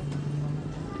get him back.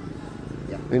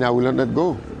 Yeah. And I will not let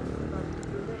go.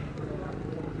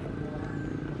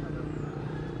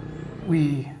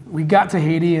 We got to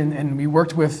Haiti and we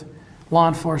worked with law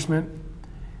enforcement,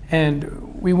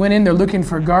 and we went in there looking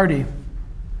for Gardy,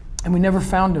 and we never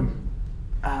found him.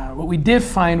 What we did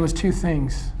find was two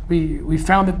things. We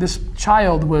found that this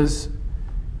child was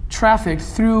trafficked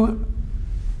through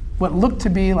what looked to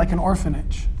be like an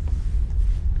orphanage.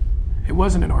 It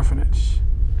wasn't an orphanage.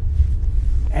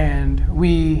 And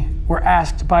we were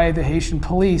asked by the Haitian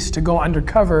police to go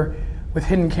undercover with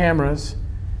hidden cameras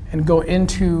and go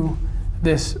into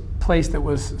this place that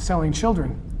was selling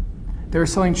children. They were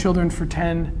selling children for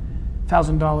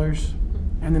 $10,000,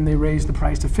 and then they raised the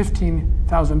price to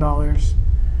 $15,000.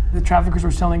 The traffickers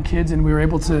were selling kids, and we were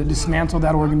able to dismantle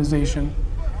that organization.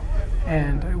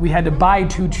 And we had to buy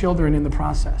 2 children in the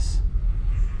process.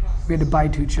 We had to buy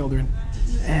 2 children,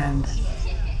 and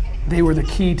they were the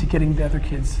key to getting the other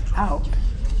kids out.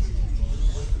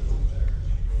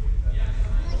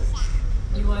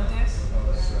 You want this?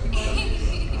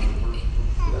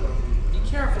 Be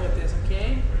careful with this,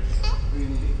 okay?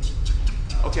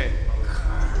 Okay.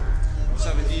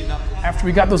 After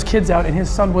we got those kids out, and his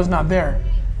son was not there,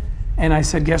 and I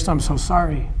said, Gaston, I'm so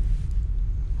sorry.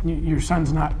 Your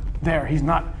son's not there. He's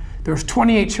not. There's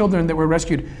 28 children that were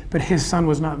rescued, but his son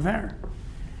was not there.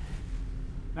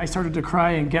 I started to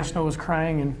cry, and Gaston was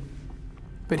crying,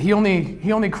 but he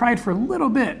only cried for a little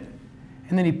bit,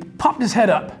 and then he popped his head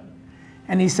up,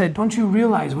 and he said, don't you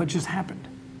realize what just happened?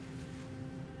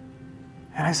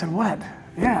 And I said, what?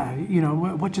 Yeah,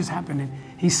 what just happened? And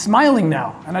he's smiling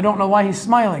now, and I don't know why he's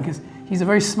smiling, because he's a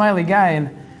very smiley guy, and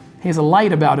he has a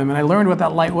light about him, and I learned what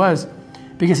that light was,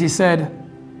 because he said,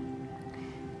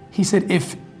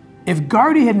 if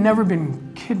Gardy had never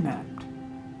been kidnapped,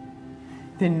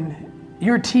 then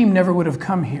your team never would have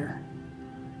come here.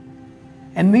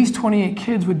 And these 28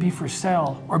 kids would be for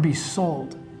sale or be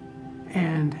sold.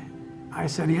 And I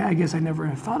said, yeah, I guess I never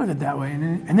thought of it that way.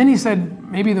 And then he said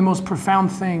maybe the most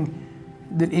profound thing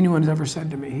that anyone's ever said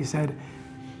to me. He said,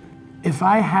 if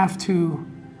I have to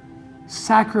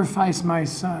sacrifice my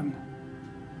son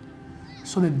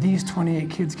so that these 28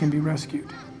 kids can be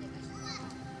rescued,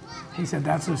 he said,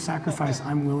 that's a sacrifice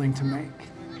I'm willing to make.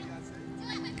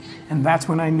 And that's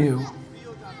when I knew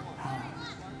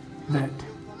that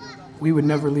we would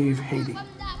never leave Haiti,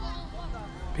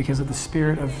 because of the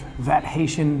spirit of that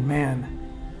Haitian man,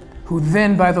 who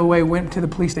then, by the way, went to the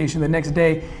police station the next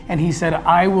day, and he said,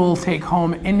 I will take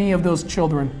home any of those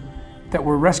children that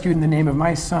were rescued in the name of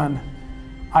my son.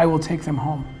 I will take them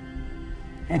home.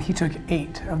 And he took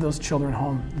 8 of those children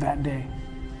home that day.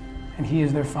 And he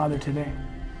is their father today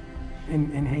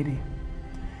in Haiti.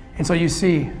 And so you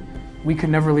see, we could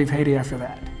never leave Haiti after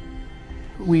that.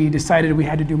 We decided we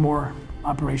had to do more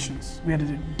operations. We had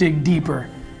to dig deeper,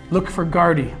 look for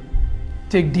Gardy,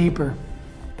 dig deeper.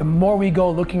 The more we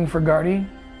go looking for Gardy,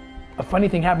 a funny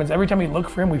thing happens. Every time we look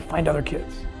for him, we find other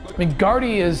kids. I mean,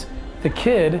 Gardy is the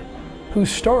kid whose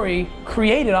story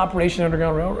created Operation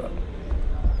Underground Railroad.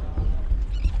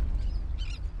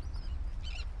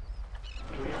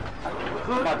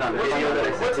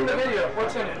 What's in the video?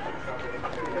 What's in it?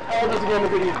 How old is he in the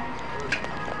video?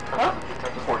 Huh?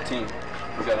 14.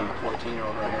 We got him a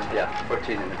 14-year-old right here. Yeah,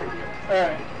 14 in the video. All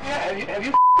right. Yeah, have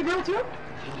you the girl too?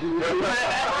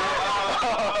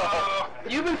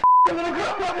 You've been with a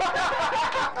girl?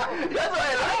 That's what I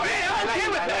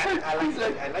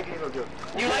like. I like little girl.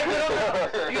 You like little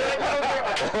girl? You like little girl?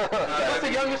 What's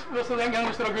the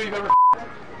youngest little girl you've ever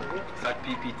Sa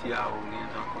PPT a ouve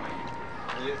donc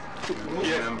Yes. 10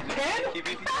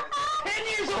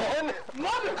 years old?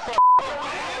 Motherfucker!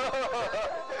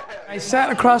 I sat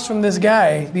across from these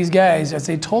guys, as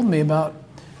they told me about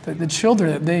the children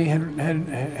that they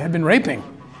had been raping,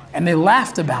 and they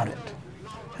laughed about it.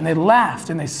 And they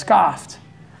laughed and they scoffed,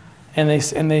 and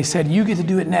they said, you get to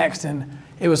do it next. And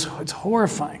it's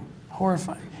horrifying,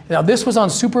 horrifying. Now this was on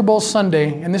Super Bowl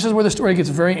Sunday, and this is where the story gets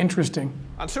very interesting.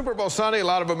 On Super Bowl Sunday, a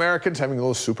lot of Americans having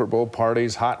those Super Bowl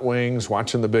parties, hot wings,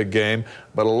 watching the big game.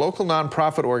 But a local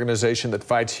nonprofit organization that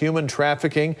fights human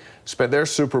trafficking spent their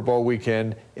Super Bowl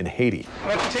weekend in Haiti.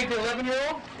 I'm about to take the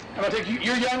 11-year-old. I'm going to take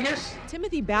your youngest.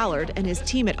 Timothy Ballard and his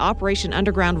team at Operation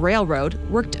Underground Railroad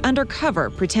worked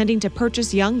undercover pretending to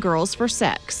purchase young girls for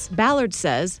sex. Ballard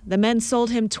says the men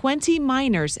sold him 20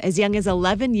 minors as young as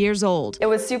 11 years old. It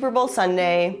was Super Bowl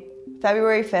Sunday,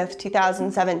 February 5th,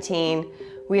 2017.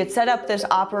 We had set up this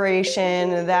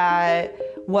operation that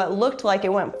what looked like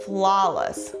it went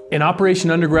flawless. In Operation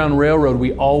Underground Railroad,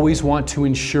 we always want to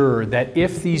ensure that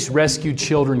if these rescued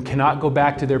children cannot go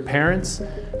back to their parents,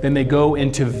 then they go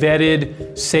into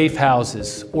vetted safe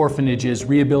houses, orphanages,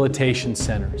 rehabilitation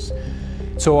centers.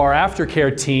 So our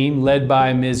aftercare team, led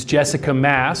by Ms. Jessica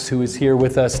Mass, who is here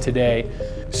with us today,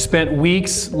 spent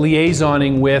weeks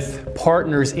liaisoning with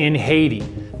partners in Haiti,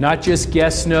 not just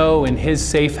Guesno and his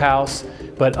safe house,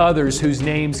 but others whose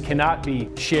names cannot be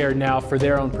shared now for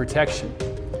their own protection.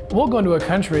 We'll go into a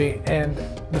country and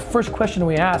the first question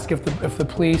we ask if the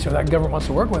police or that government wants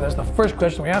to work with us, the first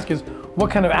question we ask is, what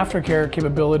kind of aftercare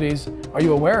capabilities are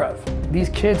you aware of? These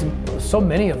kids, so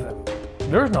many of them,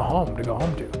 there's no home to go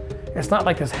home to. It's not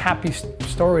like this happy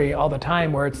story all the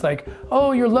time where it's like,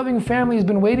 oh, your loving family has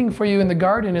been waiting for you in the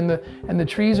garden and the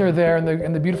trees are there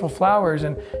and the beautiful flowers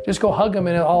and just go hug them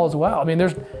and all is well. I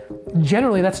mean,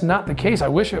 generally that's not the case. I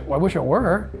wish it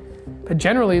were. But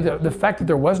generally the fact that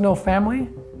there was no family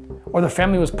or the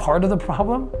family was part of the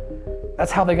problem,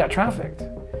 that's how they got trafficked.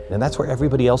 And that's where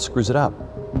everybody else screws it up.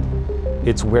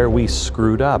 It's where we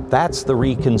screwed up. That's the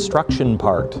reconstruction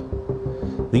part.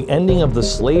 The ending of the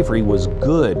slavery was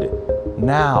good.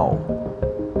 Now,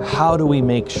 how do we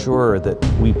make sure that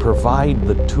we provide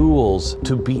the tools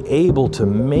to be able to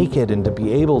make it and to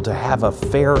be able to have a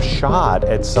fair shot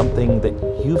at something that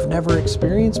you've never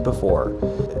experienced before?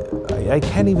 I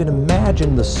can't even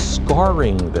imagine the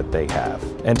scarring that they have.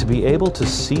 And to be able to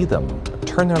see them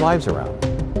turn their lives around,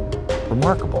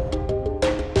 remarkable.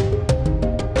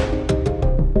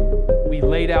 We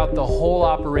laid out the whole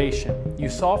operation. You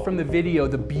saw from the video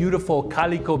the beautiful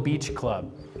Calico Beach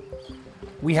Club.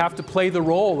 We have to play the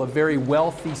role of very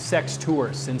wealthy sex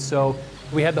tourists, and so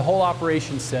we had the whole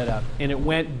operation set up, and it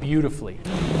went beautifully.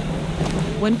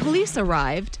 When police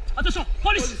arrived,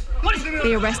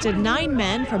 they arrested 9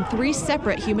 men from 3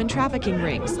 separate human trafficking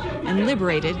rings and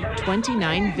liberated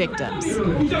 29 victims.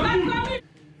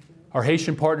 Our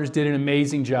Haitian partners did an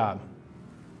amazing job.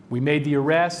 We made the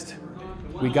arrest.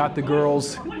 We got the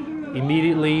girls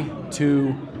immediately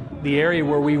to the area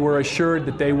where we were assured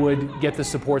that they would get the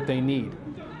support they need.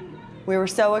 We were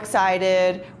so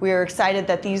excited. We were excited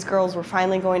that these girls were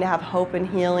finally going to have hope and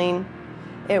healing.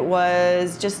 It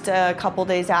was just a couple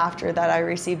days after that I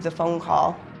received the phone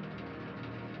call.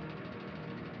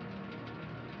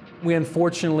 We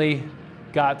unfortunately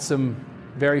got some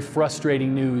very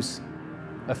frustrating news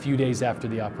a few days after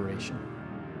the operation.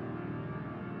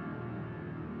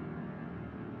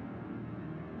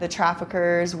 The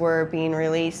traffickers were being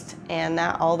released and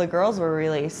that all the girls were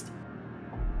released.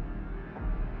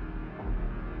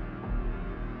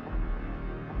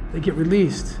 They get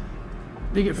released.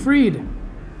 They get freed.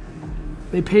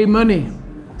 They pay money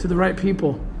to the right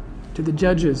people, to the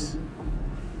judges.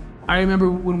 I remember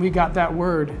when we got that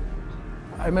word,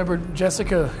 I remember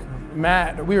Jessica,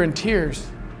 Matt, we were in tears.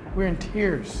 We were in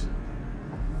tears.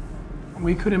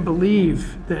 We couldn't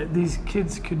believe that these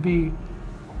kids could be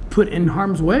put in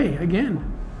harm's way again.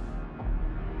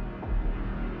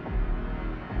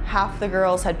 Half the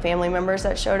girls had family members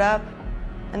that showed up,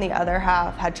 and the other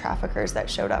half had traffickers that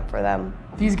showed up for them.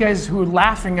 These guys who were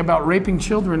laughing about raping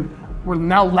children were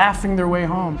now laughing their way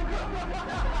home.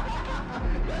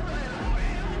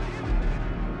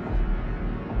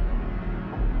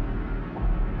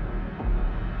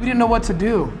 We didn't know what to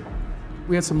do.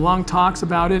 We had some long talks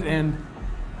about it,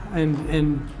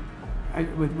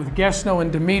 with Guesno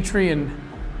and Dimitri, and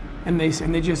they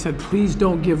just said, please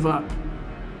don't give up.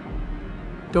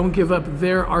 Don't give up.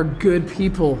 There are good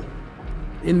people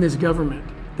in this government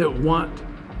that want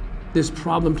this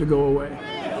problem to go away.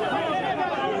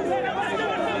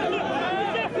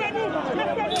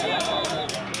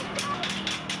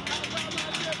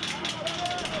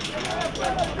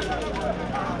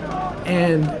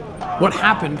 And what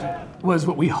happened was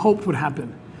what we hoped would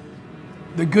happen.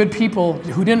 The good people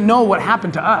who didn't know what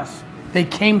happened to us, they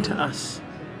came to us.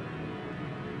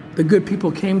 The good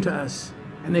people came to us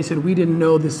and they said, we didn't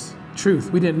know this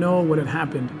truth. We didn't know what had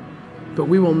happened, but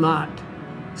we will not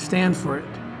stand for it.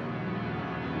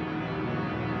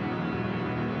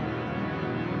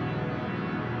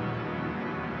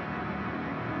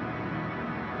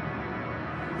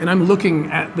 And I'm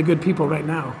looking at the good people right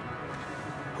now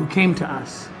who came to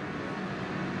us.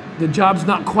 The job's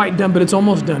not quite done, but it's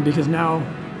almost done, because now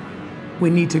we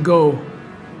need to go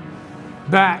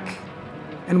back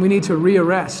and we need to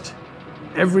rearrest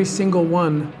every single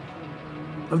one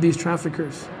of these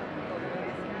traffickers.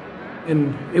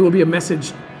 And it will be a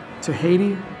message to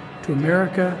Haiti, to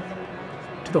America,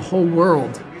 to the whole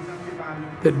world,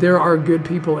 that there are good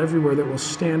people everywhere that will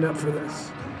stand up for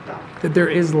this, that there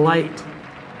is light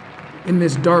in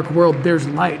this dark world, there's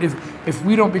light. If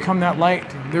we don't become that light,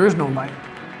 there is no light.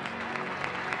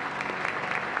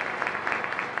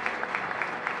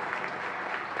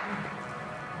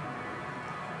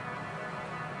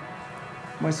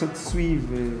 Moi, je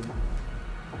suivre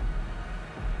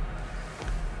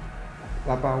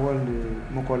la parole de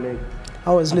mon collègue. I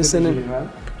was listening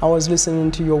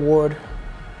to your word.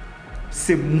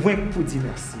 C'est moi qui vous dis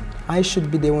merci. I should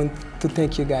be the one to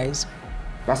thank you guys.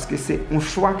 Parce que c'est un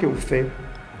choix que vous faites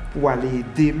pour aller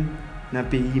aider dans le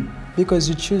pays. Because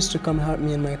you choose to come help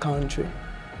me in my country.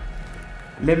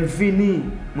 L'aime vini,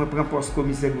 moi prends poste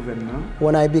commissaire gouvernement.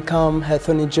 When I become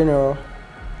Attorney General,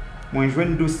 moi joue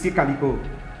un dossier Calico.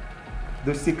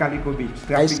 Dossier Calico Beach,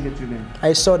 trafic d'êtres humains.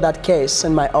 I saw that case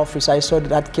in my office. I saw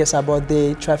that case about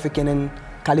the trafficking in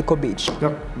Calico Beach.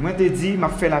 Donc, moi te dis, m'a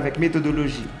fait avec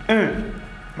méthodologie. 1,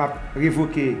 m'a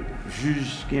révoqué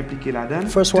juge qui est impliqué là-dedans. 2,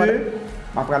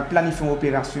 m'a planifié une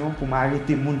opération pour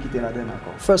m'arrêter les gens qui étaient là-dedans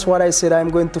encore. First, what I said, I'm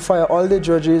going to fire all the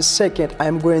judges. Second,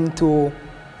 I'm going to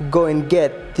go and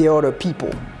get the other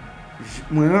people.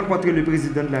 Moi rencontré le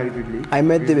président de la République. I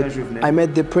met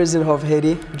the president of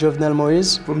Haiti, Jovenel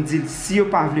Moïse. Pour me dire si yo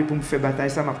pas voulu pour me faire bataille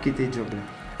ça m'a quitté job là.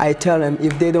 I tell him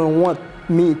if they don't want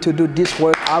me to do this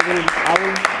work, I'm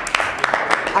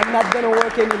not going to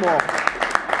work anymore.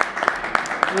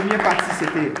 Première partie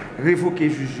c'était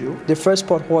révoquer juge. The first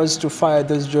part was to fire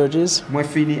those judges. Moi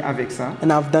fini avec ça.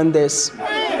 And I've done this.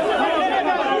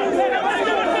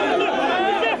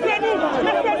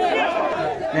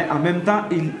 Mais en même temps,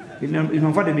 il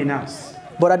envoie des menaces.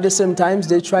 But at the same time,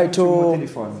 they try to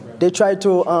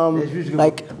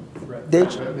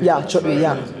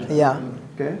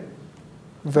Okay.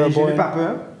 Verbal. Je n'ai pas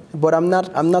peur. But I'm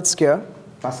not scared.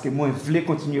 Parce que moi, je voulais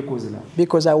continuer cause là.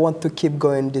 Because I want to keep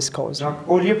going this cause. Donc,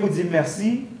 au lieu pour dire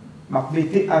merci, m'a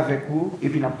plaidé avec vous et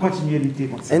puis n'a continué lutter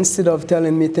comme ça. Instead of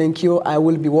telling me thank you, I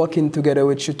will be working together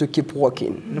with you to keep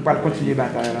working. Nous allons continuer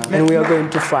bataille là. And we are going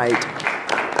to fight.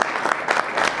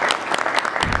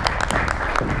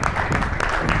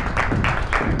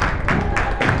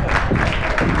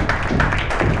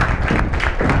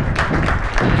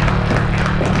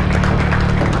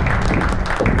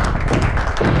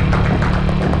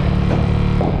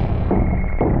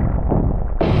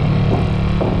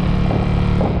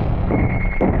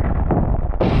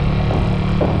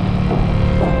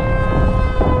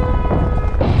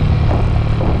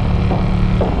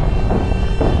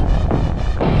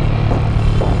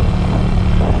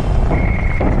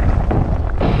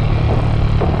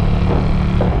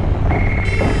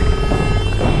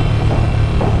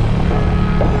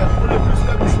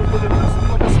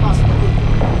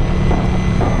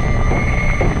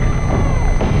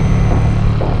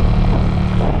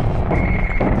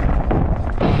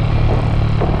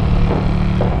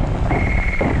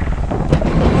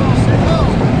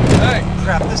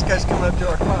 This guy's coming up to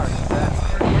our car.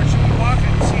 Where should we walk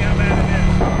and see how bad it is?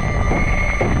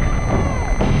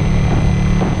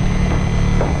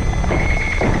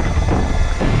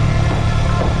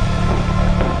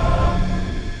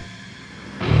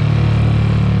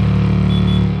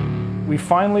 We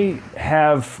finally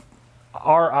have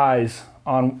our eyes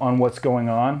on what's going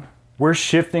on. We're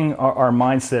shifting our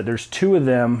mindset. There's 2 of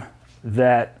them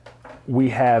that we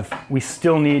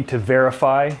still need to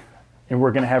verify, and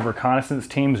we're going to have reconnaissance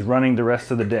teams running the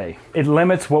rest of the day. It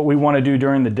limits what we want to do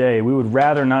during the day. We would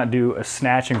rather not do a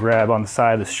snatch and grab on the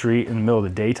side of the street in the middle of the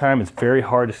daytime. It's very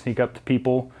hard to sneak up to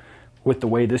people with the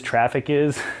way this traffic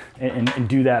is and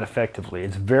do that effectively.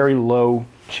 It's very low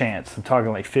chance. I'm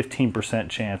talking like 15%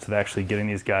 chance of actually getting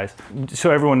these guys.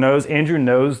 So everyone knows, Andrew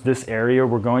knows this area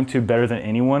we're going to better than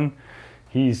anyone.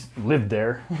 He's lived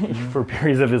there for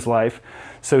periods of his life.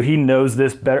 So he knows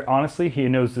this better. Honestly, he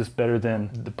knows this better than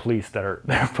the police that are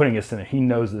putting us in it. He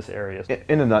knows this area.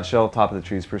 In a nutshell, top of the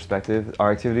trees perspective,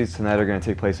 our activities tonight are going to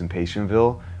take place in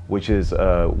Patientville, which is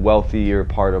a wealthier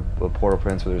part of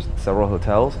Port-au-Prince where there's several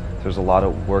hotels. There's a lot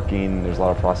of working, there's a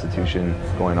lot of prostitution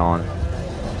going on.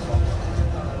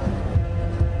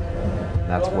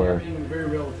 That's where,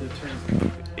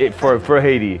 for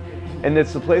Haiti. And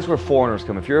it's the place where foreigners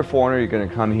come. If you're a foreigner, you're going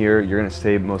to come here, you're going to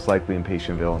stay most likely in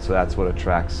Patientville, and so that's what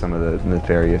attracts some of the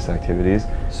nefarious activities.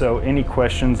 So any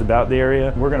questions about the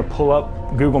area, we're going to pull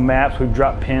up Google Maps. We've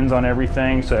dropped pins on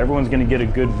everything, so everyone's going to get a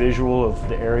good visual of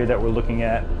the area that we're looking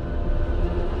at.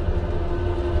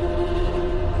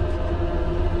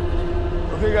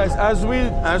 Okay guys, as we're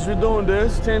doing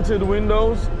this, tinted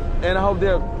windows, and I hope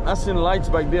I seen lights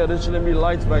back there. There shouldn't be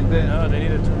lights back there. No, they need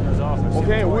to turn those off.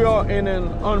 Okay, we are in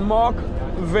an unmarked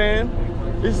van.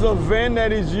 This is a van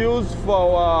that is used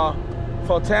for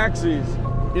taxis.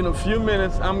 In a few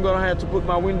minutes, I'm gonna have to put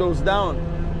my windows down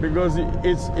because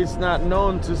it's not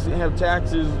known to have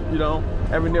taxis, you know,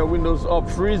 having their windows up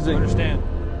freezing. I understand.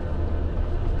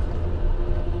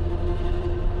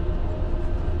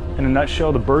 In a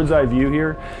nutshell, the bird's eye view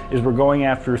here is we're going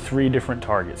after 3 different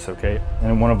targets, okay?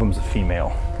 And one of them's a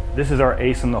female. This is our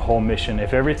ace in the whole mission.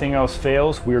 If everything else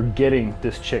fails, we're getting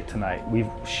this chick tonight.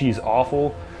 She's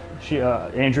awful.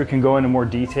 Andrew can go into more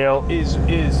detail. Is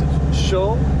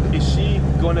she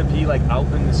going to be like out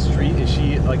in the street? Is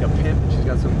she like a pimp? She's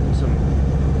got some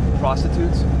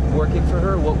prostitutes working for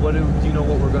her. Do you know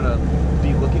what we're gonna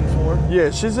be looking for?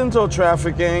 Yeah, she's into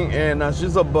trafficking, and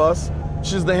she's a boss.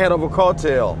 She's the head of a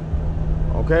cartel.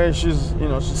 Okay, she's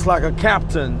like a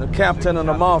captain in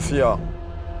the mafia.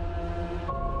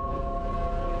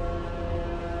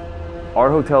 Our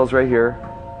hotel's right here,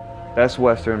 Best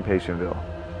Western, Patientville,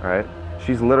 right?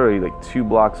 She's literally like 2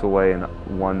 blocks away and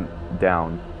 1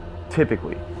 down,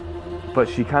 typically. But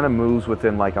she kind of moves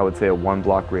within, like, I would say a 1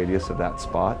 block radius of that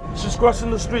spot. She's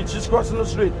crossing the street,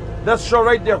 That's her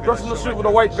right there, crossing the street with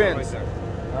a white van.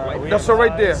 That's her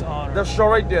right there. That's her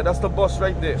right there. That's the bus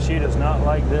right there. She does not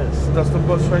like this. That's the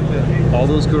bus right there. All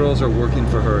those girls are working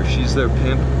for her. She's their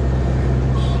pimp.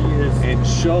 She is. And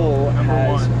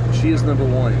she is number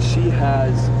one. She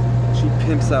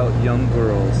pimps out young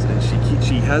girls, and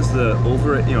she has the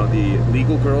the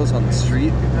legal girls on the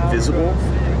street visible,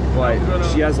 but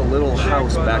she has a little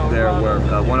house back there where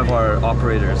one of our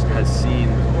operators has seen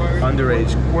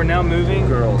underage. We're now moving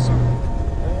girls.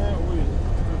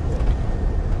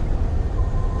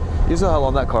 You know how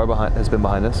long that car has been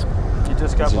behind us? It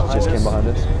just got behind us. Just came behind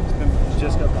us? It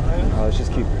just got behind us. Let's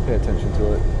just pay attention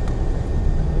to it.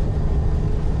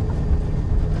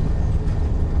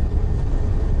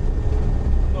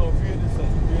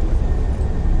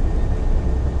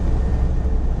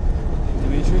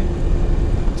 Dimitri,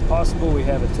 it's possible we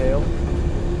have a tail.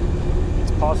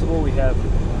 It's possible we have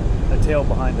a tail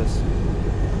behind us.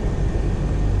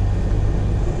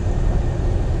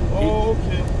 Oh,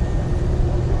 okay.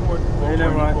 Hey,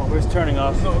 never mind. We're turning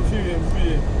off. No,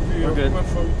 We're good.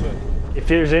 If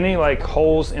there's any like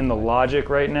holes in the logic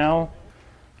right now,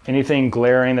 anything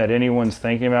glaring that anyone's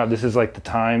thinking about, this is like the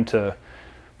time to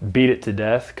beat it to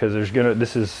death, because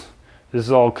this is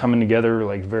all coming together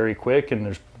like very quick,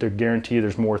 and they're guarantee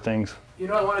there's more things. You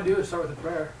know what I want to do is start with a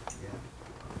prayer.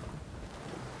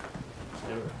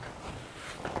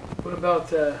 What about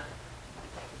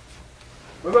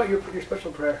your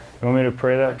special prayer? You want me to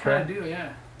pray that prayer? I do,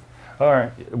 yeah. All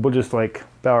right, we'll just like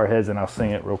bow our heads and I'll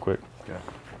sing it real quick. Okay.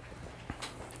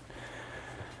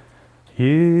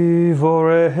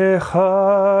 Yivorecha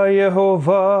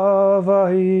Yehovah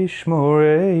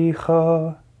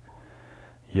vayishmorecha,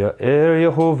 Ya'er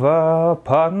Yehovah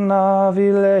panav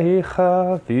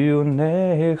ilecha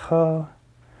v'yunecha,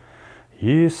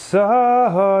 Yisa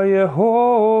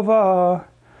Yehovah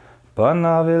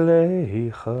panav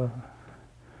ilecha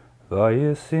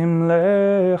vayisim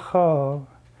lecha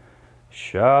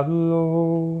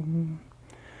Shalom.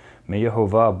 May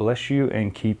Yehovah bless you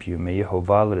and keep you. May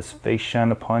Yehovah let his face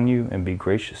shine upon you and be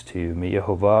gracious to you. May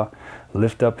Yehovah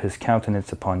lift up his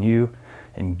countenance upon you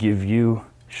and give you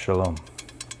shalom.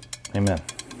 Amen.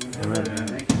 Amen.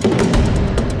 Amen.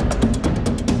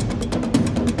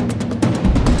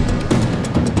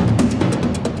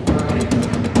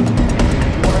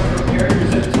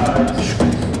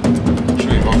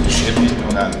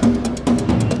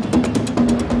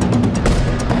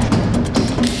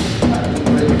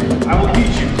 I will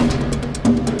teach you.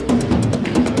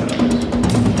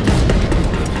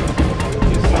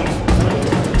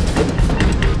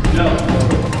 No.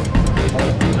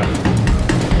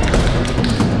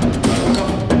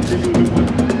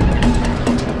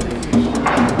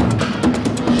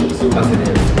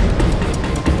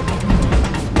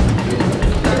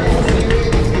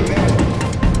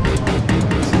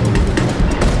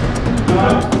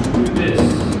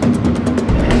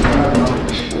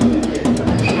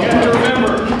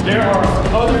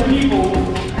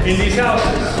 In these houses.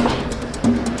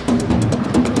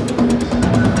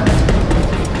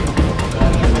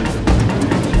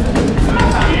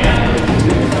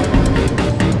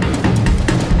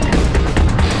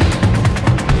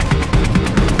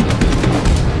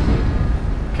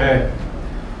 Okay,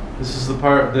 this is the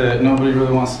part that nobody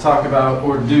really wants to talk about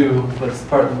or do, but it's the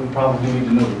part that we probably need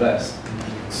to know the best.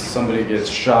 Somebody gets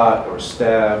shot or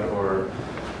stabbed or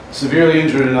severely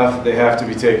injured enough that they have to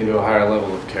be taken to a higher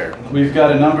level of care. We've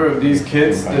got a number of these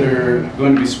kits that are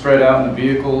going to be spread out in the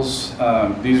vehicles.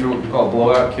 These are what we call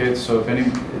blowout kits. So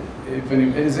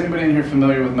is anybody in here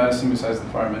familiar with medicine besides the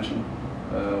fire mentioned?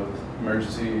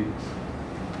 Emergency?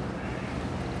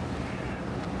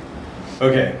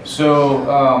 Okay, so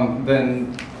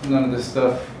then none of this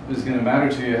stuff is going to matter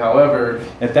to you. However,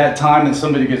 at that time that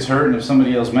somebody gets hurt and if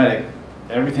somebody yells medic,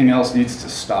 everything else needs to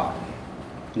stop.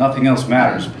 Nothing else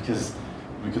matters because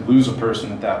we could lose a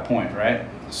person at that point, right?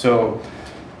 So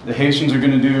the Haitians are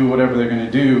going to do whatever they're going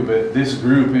to do, but this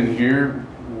group in here,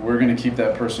 we're going to keep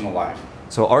that person alive.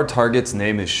 So our target's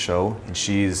name is Sho, and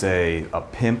she's a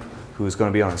pimp who's going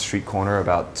to be on a street corner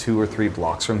about 2 or 3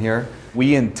 blocks from here.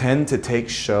 We intend to take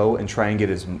Sho and try and get,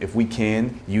 if we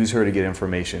can, use her to get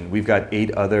information. We've got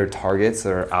 8 other targets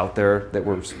that are out there that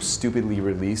were stupidly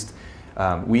released.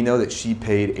 We know that she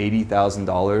paid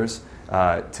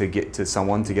 $80,000 to get to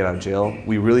someone to get out of jail.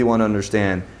 We really want to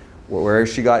understand where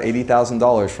she got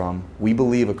 $80,000 from. We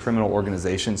believe a criminal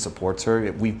organization supports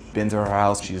her. We've been to her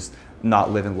house. She's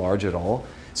not living large at all.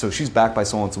 So she's backed by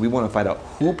someone. So we want to find out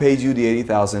who paid you the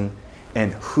 $80,000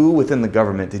 and who within the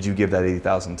government did you give that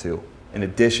 $80,000 to. In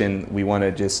addition, we want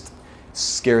to just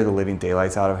scare the living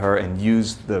daylights out of her and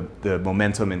use the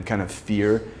momentum and kind of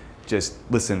fear. Just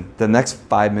listen, the next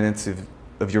 5 minutes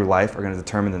of your life are going to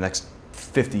determine the next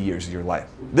 50 years of your life.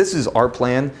 This is our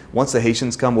plan. Once the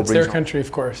Haitians come, we'll bring their country,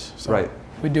 of course. So right.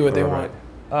 We do what they want.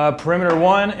 Perimeter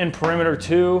 1 and perimeter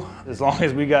 2, as long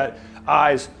as we got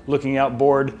eyes looking out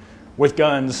board with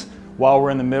guns while we're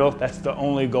in the middle, that's the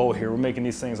only goal here. We're making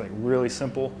these things like really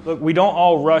simple. Look, we don't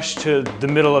all rush to the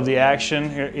middle of the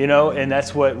action, you know, and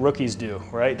that's what rookies do,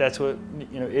 right? That's what,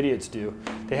 you know, idiots do.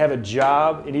 They have a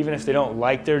job, and even if they don't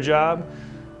like their job,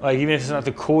 like even if it's not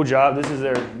the cool job, this is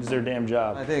their damn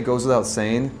job. I think it goes without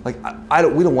saying, like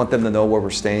we don't want them to know where we're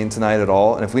staying tonight at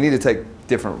all. And if we need to take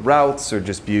different routes or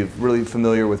just be really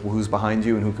familiar with who's behind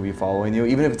you and who could be following you,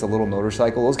 even if it's a little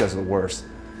motorcycle, those guys are the worst.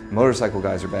 Motorcycle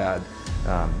guys are bad,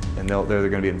 and they're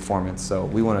going to be informants. So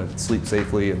we want to sleep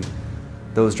safely, and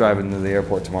those driving to the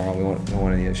airport tomorrow, we don't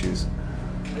want any issues.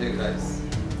 Hey guys.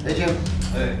 Hey Jim.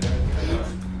 Hey.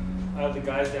 The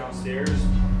guys downstairs,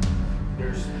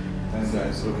 there's 10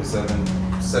 guys, okay,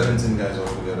 17 guys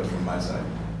altogether from my side.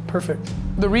 Perfect.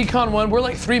 The recon one, we're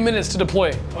like 3 minutes to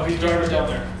deploy. Oh, he's driving down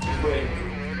there. He's waiting.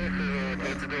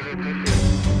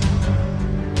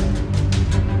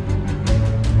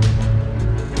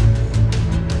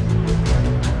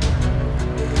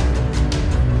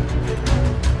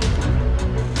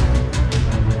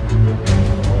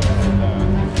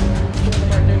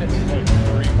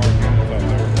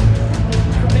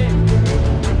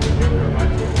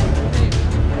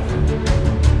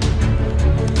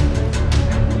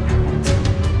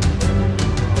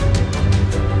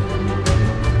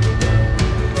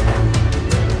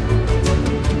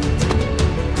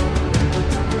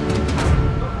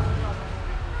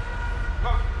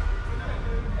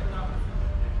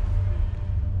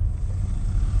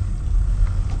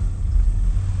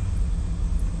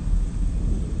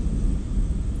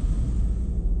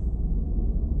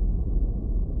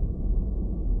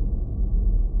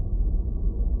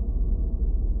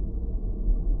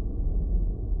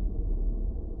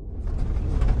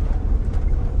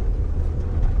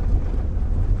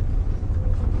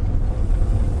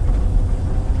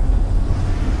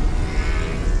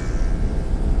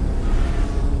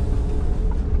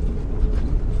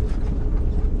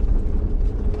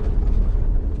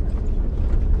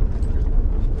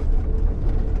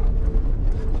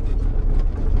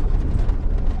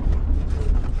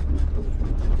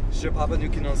 Papa nous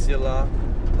qui dans ciel là,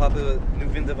 Papa nous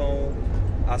vient devant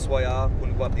assoya pour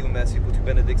nous dire merci pour toute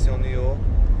bénédiction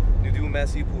nous disons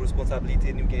merci pour la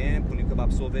responsabilité nous gagnons pour nous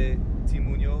capables sauver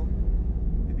Timounio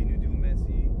et puis nous disons merci.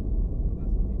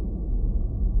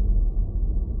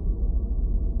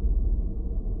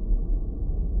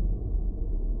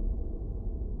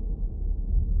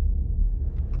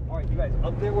 All right, you guys,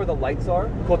 up there where the lights are,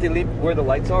 côté libre, where the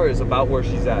lights are is about where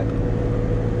she's at.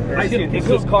 It's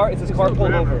this car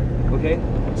pulled over, okay?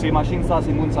 So your machine says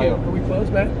in Munsayo. Are we close,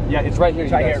 man? Yeah, it's right here.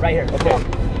 It's right here. Okay.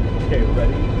 Okay,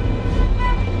 ready?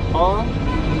 1,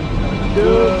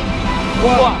 2,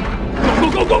 3.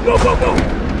 Go!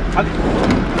 Allez.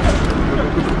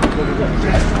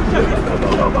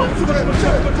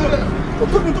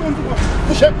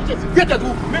 Viens,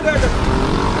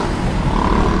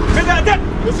 mets la tête.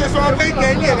 Monsieur, sont en train de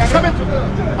gagner.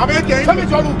 Jamais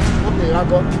tu as l'eau. Ok,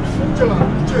 d'accord. Tiens là.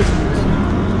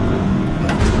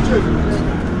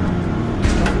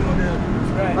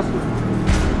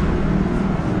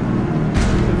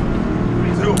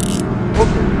 Zéro.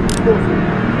 Ok.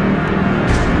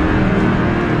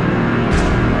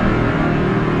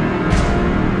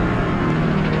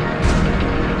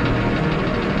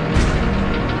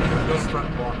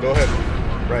 Go ahead.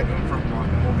 Right. Front block,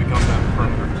 and we'll become that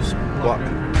perimeter. Just block.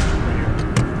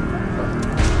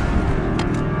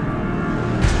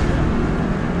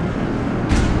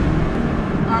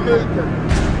 American.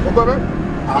 Okay?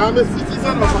 I'm a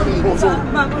citizen of America.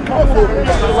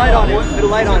 Put a light on it. Put a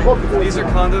light on it. These are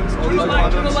condoms. All these are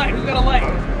condoms. Turn the light. Who's got a light?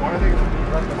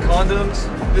 Condoms.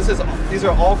 These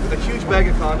are all the huge bag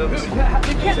of condoms. You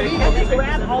can't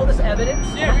grab all this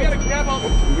evidence. Yeah, we gotta grab all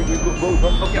this.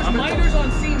 Okay, There's minors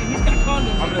on scene and he's got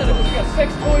condoms. He's got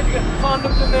sex toys, you got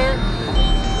condoms in there.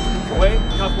 Wait,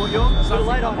 capullo. Put a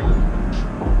light on it.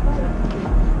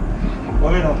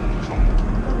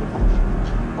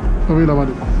 Oui, là,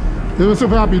 madame. Et vous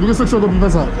savez rapide, vous section comme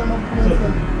ça.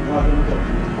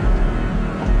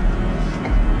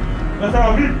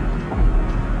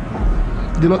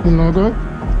 Dis l'autre monde encore.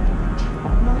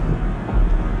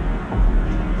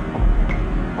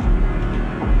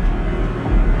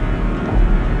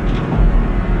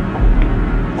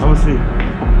 Avancez.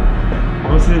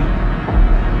 Avancez.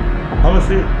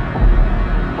 Avancez.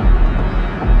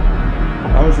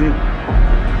 Avancez.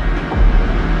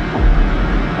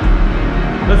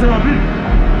 Laissez rapide.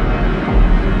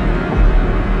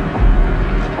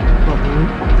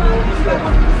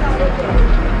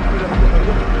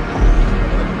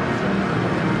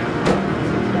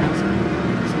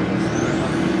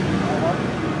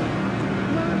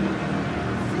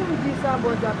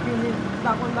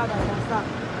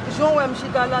 Jean ouais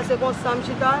m'chita là c'est comme ça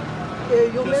m'chita et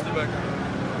yo met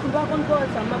pas contre Paul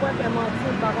ça m'a pas faire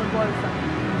mentir pas contre Paul ça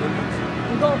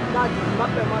donc là m'a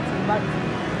faire mentir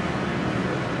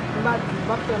m'a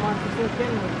faire mentir sur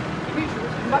quel mot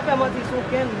m'a faire mentir sur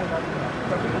quel mot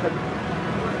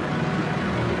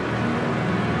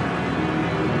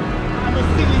I'm a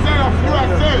citizen of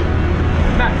USA.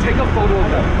 Matt, take a photo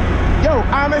of them. Yo,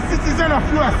 I'm a citizen of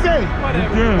USA.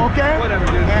 Whatever. Okay? Whatever,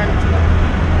 dude. And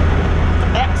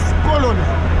ex-colonel.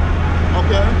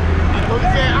 Okay? I don't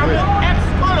say I'm an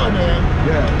ex-colonel.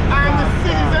 Yeah. I'm a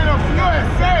citizen of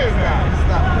USA.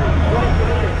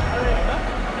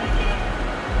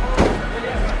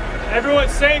 Everyone,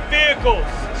 same vehicles.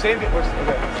 Same vehicles.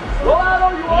 Okay.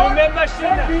 Remember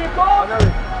same vehicle?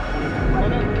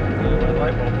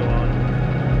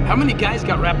 How many guys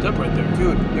got wrapped up right there?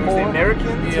 Dude, there was the American.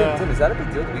 Yeah. Tim, is that a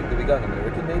big deal? Did we got an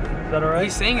American maybe? Is that alright?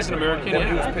 He's saying he's an American,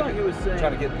 yeah. I thought he was saying,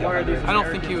 trying to get I don't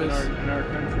think he was.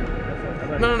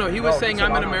 No, he was saying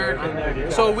I'm an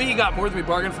American. So we got more than we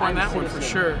bargained for on that one, for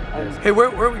sure. Hey, where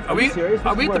are we? Are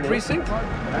we at the precinct?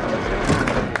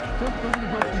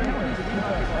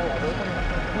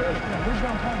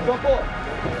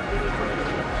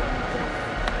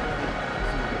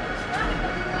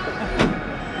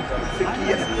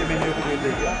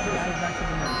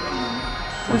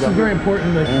 This is very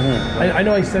important. Like, I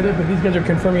know I said it, but these guys are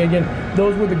confirming again.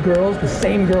 Those were the girls, the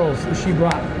same girls that she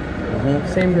brought.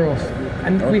 Same girls.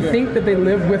 And we think that they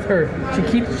live with her.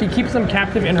 She keeps them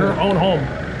captive in her own home.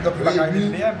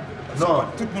 Non,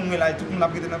 tout le monde là, tout le monde a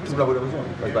prêté dans la prison. Tout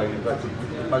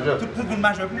le monde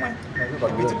majeur pour moi.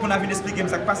 Et tout le monde a venu expliquer ce qui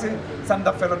s'est passé. Ça nous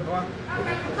a fait l'autre droit.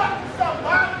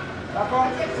 D'accord?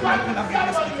 Tout le monde a venu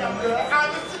expliquer.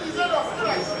 I'm a citizen of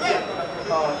USA.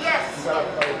 Yes, I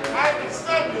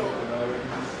understand you.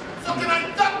 So can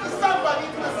I talk to somebody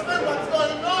to explain what's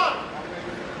going on?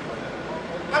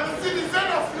 I'm a citizen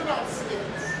of the United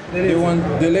States.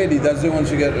 The lady, that's the one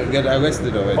she get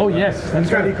arrested already. Oh yes,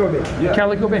 that's right. Calico Bay. Yeah.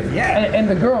 Calico Bay. Yeah. And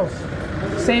the girls,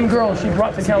 same girls she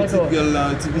brought to Calico.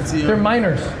 They're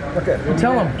minors. Okay.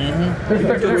 Tell them. They're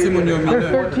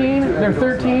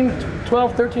 13,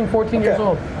 12, 13, 14 years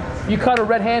old. You caught her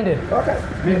red-handed. Okay. I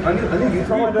think you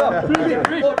told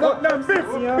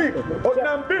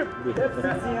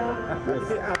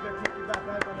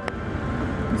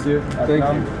Monsieur, thank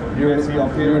you. You're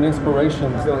an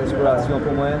inspiration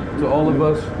to all of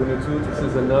us. This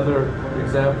is another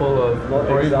example of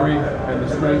bravery and the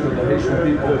strength of the Haitian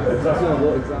people.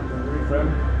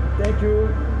 Thank you.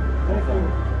 Thank you.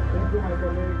 Thank you, my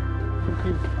colleague.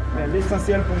 Mais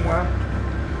l'essentiel pour moi,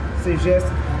 ces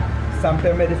gestes, ça me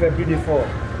permet de faire plus d'efforts.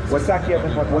 What's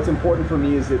important for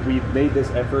me is that we made this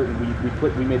effort and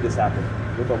we made this happen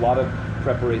with a lot of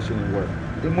preparation and work.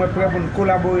 Et moi prêt pour nous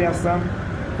collaborer ensemble,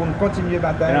 pour nous continuer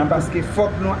la bataille, parce qu'il faut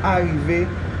que nous arrivions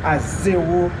à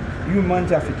zéro human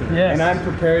trafficking. Yes. And I'm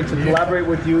prepared to collaborate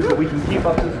with you so we can keep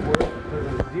up this work.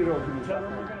 Zero human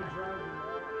trafficking.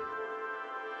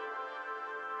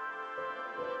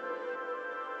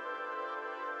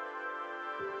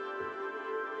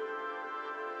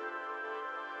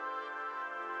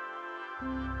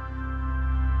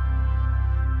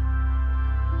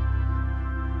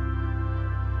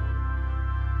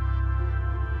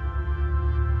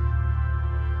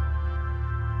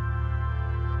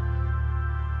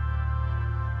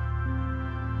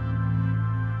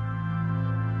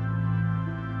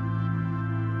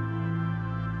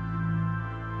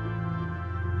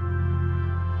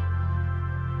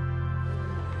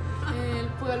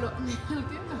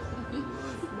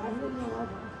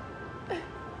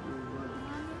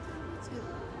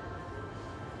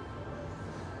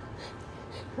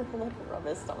 Rub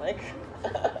his stomach.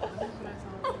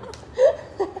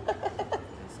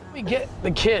 We get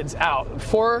the kids out.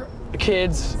 4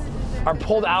 kids are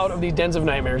pulled out of these dens of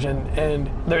nightmares, and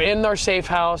they're in our safe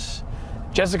house.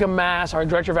 Jessica Mass, our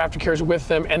director of aftercare, is with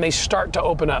them, and they start to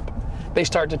open up. They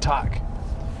start to talk.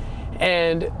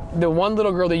 And the one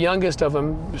little girl, the youngest of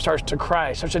them, starts to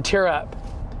cry, starts to tear up.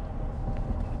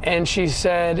 And she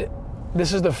said,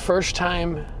 "This is the first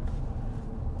time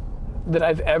that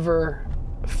I've ever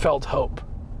felt hope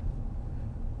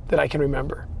that I can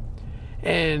remember."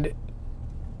 And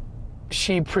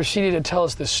she proceeded to tell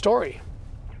us this story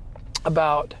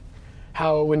about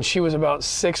how when she was about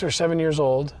 6 or 7 years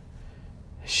old,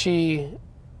 she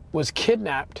was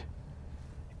kidnapped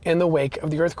in the wake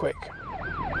of the earthquake.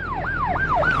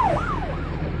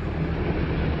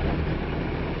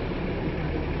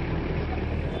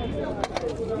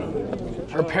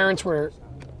 Her parents were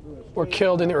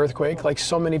killed in the earthquake, like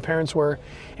so many parents were,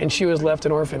 and she was left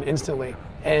an orphan instantly.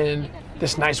 And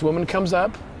this nice woman comes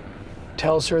up,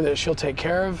 tells her that she'll take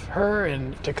care of her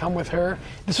and to come with her.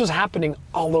 This was happening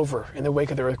all over in the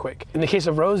wake of the earthquake. In the case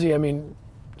of Rosie, I mean,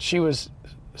 she was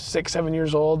 6, 7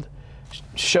 years old,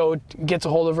 gets a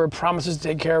hold of her, promises to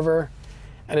take care of her,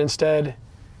 and instead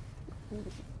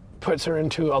puts her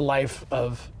into a life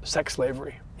of sex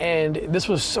slavery. And this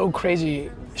was so crazy.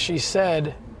 She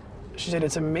said,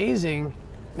 "It's amazing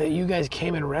that you guys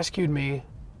came and rescued me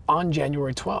on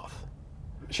January 12th.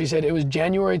 She said, "It was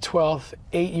January 12th,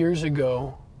 8 years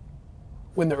ago,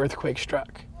 when the earthquake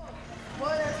struck."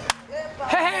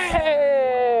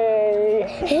 Hey!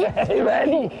 Hey,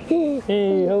 buddy.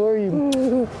 Hey, how are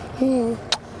you?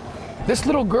 This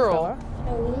little girl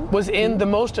was in the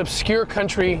most obscure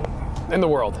country in the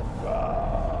world.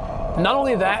 Not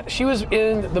only that, she was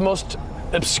in the most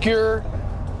obscure,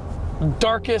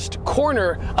 darkest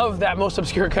corner of that most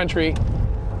obscure country,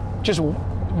 just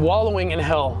wallowing in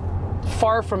hell,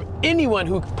 far from anyone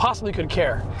who possibly could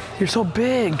care. You're so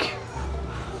big.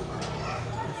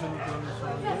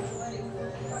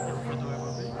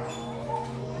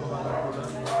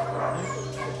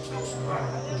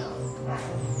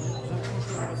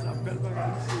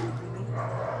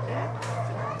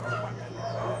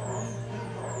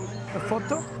 A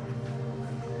photo?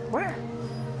 Where?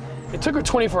 It took her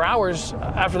 24 hours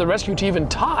after the rescue to even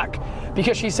talk,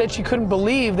 because she said she couldn't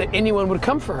believe that anyone would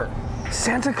come for her.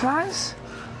 Santa Claus?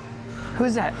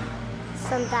 Who's that?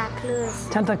 Santa Claus.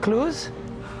 Santa Claus?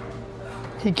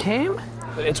 He came?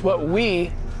 It's what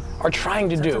we are trying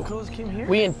to do. Santa Claus came here?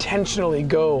 We intentionally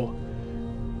go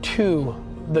to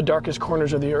the darkest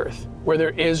corners of the earth where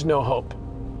there is no hope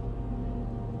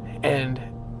and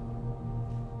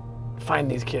find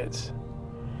these kids.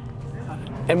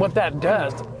 And what that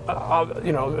does,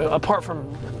 apart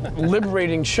from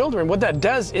liberating children, what that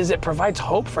does is it provides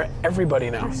hope for everybody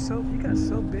now. You got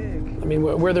so big. I mean,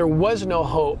 where there was no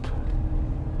hope,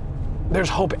 there's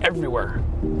hope everywhere.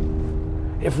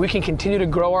 If we can continue to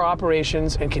grow our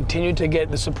operations and continue to get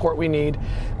the support we need,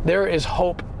 there is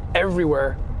hope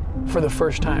everywhere for the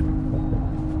first time.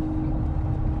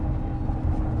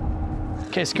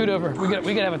 Okay, scoot over. We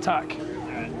gotta have a talk.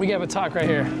 We gotta have a talk right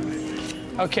here.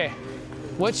 Okay,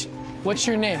 what's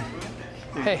your name?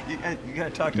 Hey. You gotta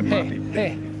talk to mommy.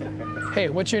 Hey,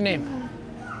 what's your name?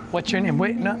 What's your name?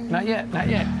 Wait, no, not yet.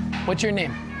 What's your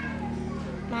name?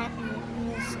 My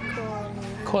name is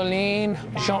Colleen.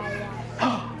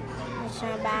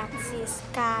 Jean-Baptiste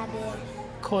Cadet.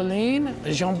 Colleen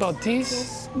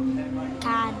Jean-Baptiste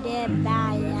Cadet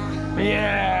Baya.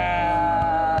 Yeah.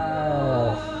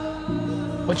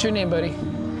 What's your name, buddy?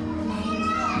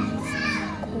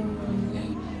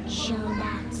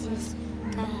 Jean-Baptiste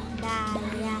Baya.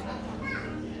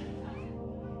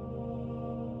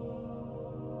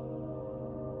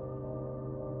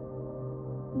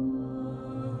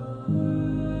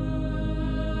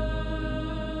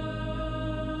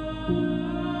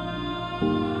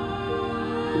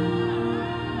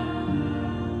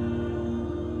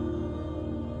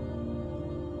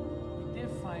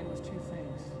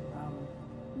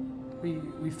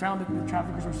 We found that the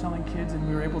traffickers were selling kids, and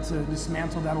we were able to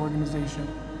dismantle that organization.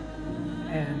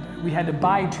 And we had to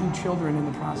buy 2 children in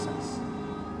the process.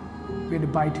 We had to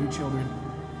buy 2 children.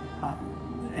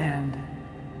 And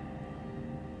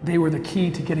they were the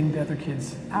key to getting the other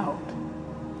kids out.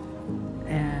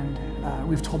 And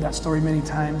we've told that story many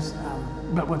times.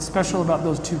 But what's special about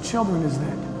those 2 children is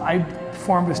that I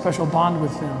formed a special bond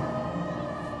with them.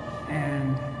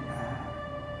 And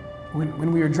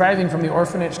when we were driving from the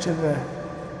orphanage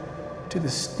to to the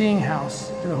Sting house,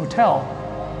 to the hotel,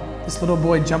 this little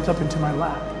boy jumped up into my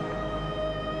lap.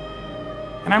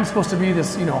 And I'm supposed to be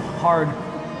this, hard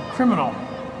criminal.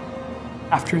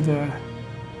 After the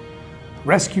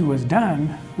rescue was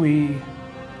done,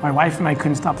 my wife and I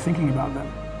couldn't stop thinking about them.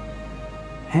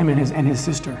 Him and his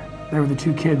sister. They were the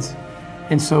two kids.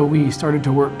 And so we started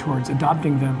to work towards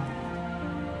adopting them.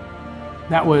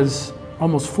 That was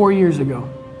almost 4 years ago.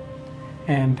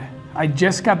 And I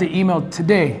just got the email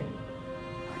today.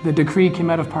 The decree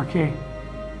came out of Parquet,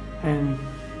 and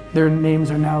their names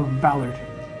are now Ballard.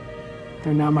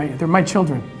 They're my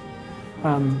children.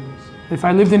 If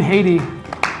I lived in Haiti,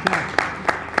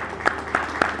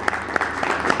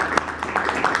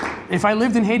 if I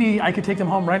lived in Haiti, I could take them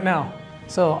home right now.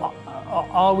 So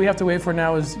all we have to wait for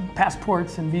now is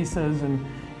passports and visas and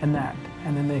that,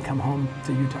 and then they come home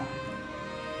to Utah.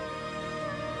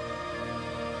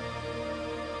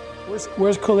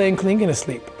 Where's Cole and Colleen gonna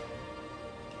sleep?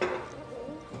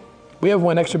 We have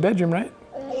one extra bedroom, right?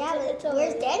 Yeah, but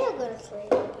where's Daniel gonna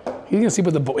sleep? He's gonna sleep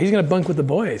with the he's gonna bunk with the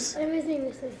boys.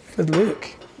 With Luke.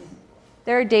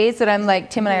 There are days that I'm like,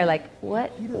 Tim and I are like,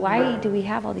 what? Why do we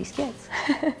have all these kids?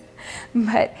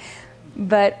 but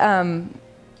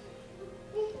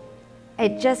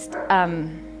it just,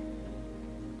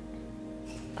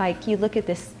 like you look at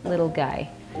this little guy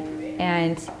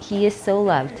and he is so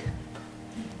loved.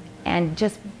 And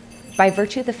just by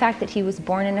virtue of the fact that he was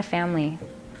born in a family,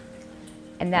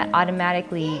 and that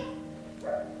automatically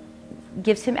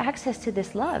gives him access to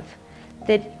this love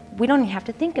that we don't even have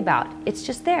to think about. It's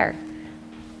just there.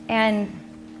 And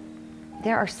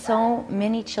there are so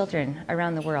many children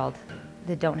around the world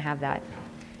that don't have that,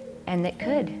 and that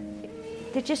could.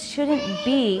 There just shouldn't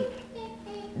be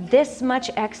this much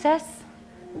excess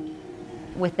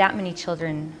with that many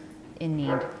children in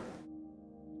need.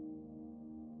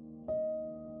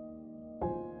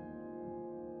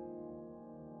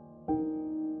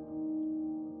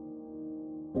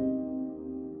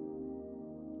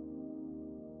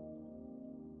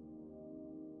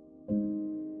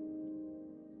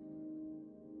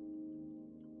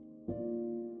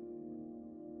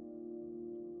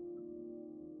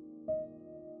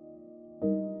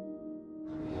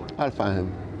 I'll find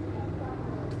him.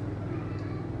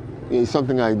 It's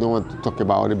something I don't want to talk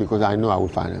about it because I know I will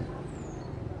find him.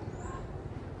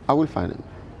 I will find him.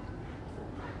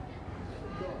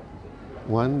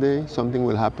 One day something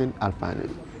will happen, I'll find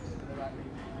him.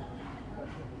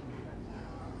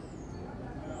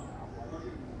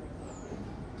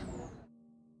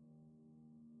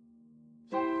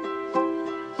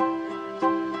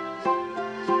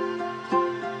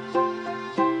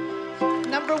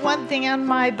 One thing on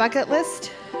my bucket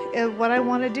list, what I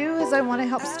want to do is I want to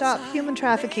help stop human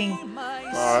trafficking.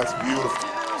 Oh, that's beautiful.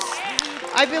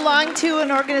 I belong to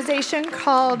an organization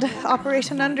called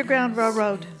Operation Underground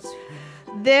Railroad.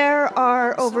 There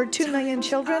are over 2 million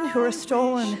children who are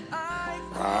stolen.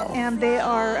 Wow. And they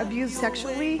are abused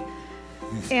sexually.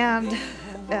 And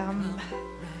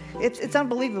it's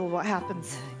unbelievable what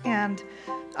happens. And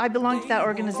I belong to that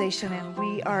organization, and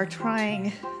we are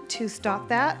trying to stop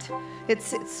that.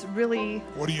 It's really...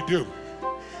 What do you do?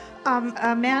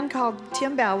 A man called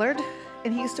Tim Ballard,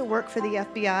 and he used to work for the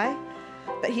FBI,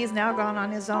 but he's now gone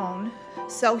on his own.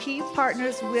 So he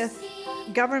partners with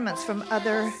governments from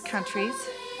other countries,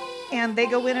 and they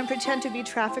go in and pretend to be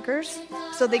traffickers.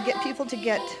 So they get people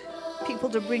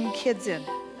to bring kids in,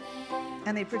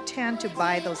 and they pretend to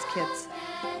buy those kids.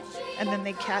 And then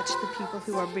they catch the people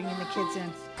who are bringing the kids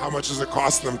in. How much does it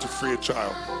cost them to free a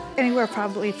child? Anywhere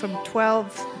probably from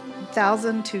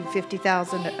 $12,000 to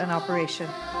 $50,000 an operation.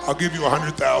 I'll give you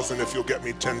 $100,000 if you'll get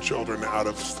me 10 children out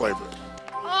of slavery.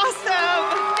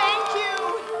 Awesome! Thank you!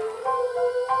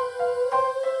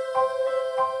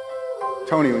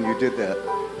 Tony, when you did that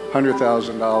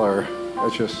 $100,000,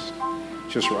 that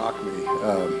just rocked me.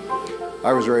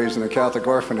 I was raised in a Catholic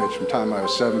orphanage from the time I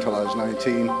was 7 till I was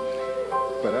 19.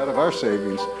 But out of our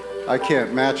savings, I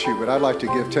can't match you, but I'd like to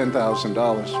give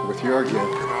 $10,000 with your gift.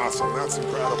 Awesome, that's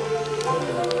incredible.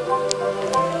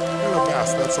 You're the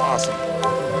best, that's awesome.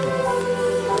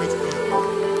 That's beautiful.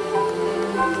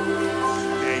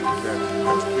 Thank you, man.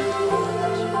 That's beautiful.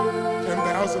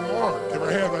 10,000 more. Give her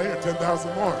a hand right here,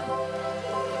 10,000 more.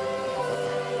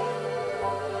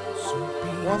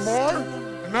 One more?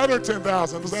 Another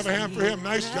 10,000. Let's have a hand for him.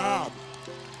 Nice job.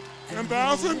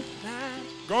 10,000?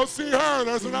 Go see her.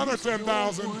 There's another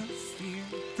 10,000.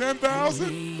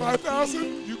 10,000?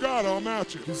 5,000? You got it. I'll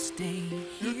match you.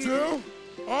 You too?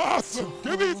 Awesome.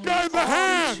 Give these guys a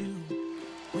hand.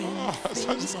 Oh, that's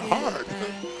such a heart.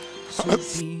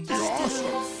 That's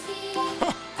awesome.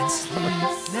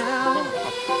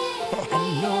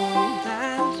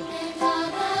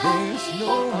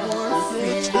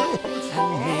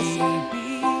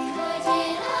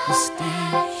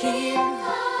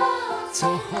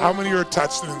 How many are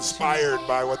touched and inspired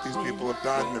by what these people have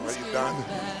done and what you've done?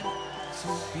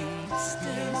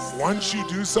 Once you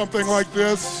do something like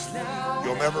this,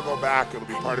 you'll never go back. It'll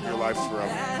be part of your life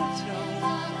forever.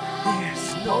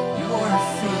 There's no more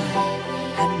fear,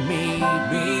 and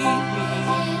maybe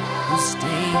we'll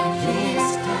stay here.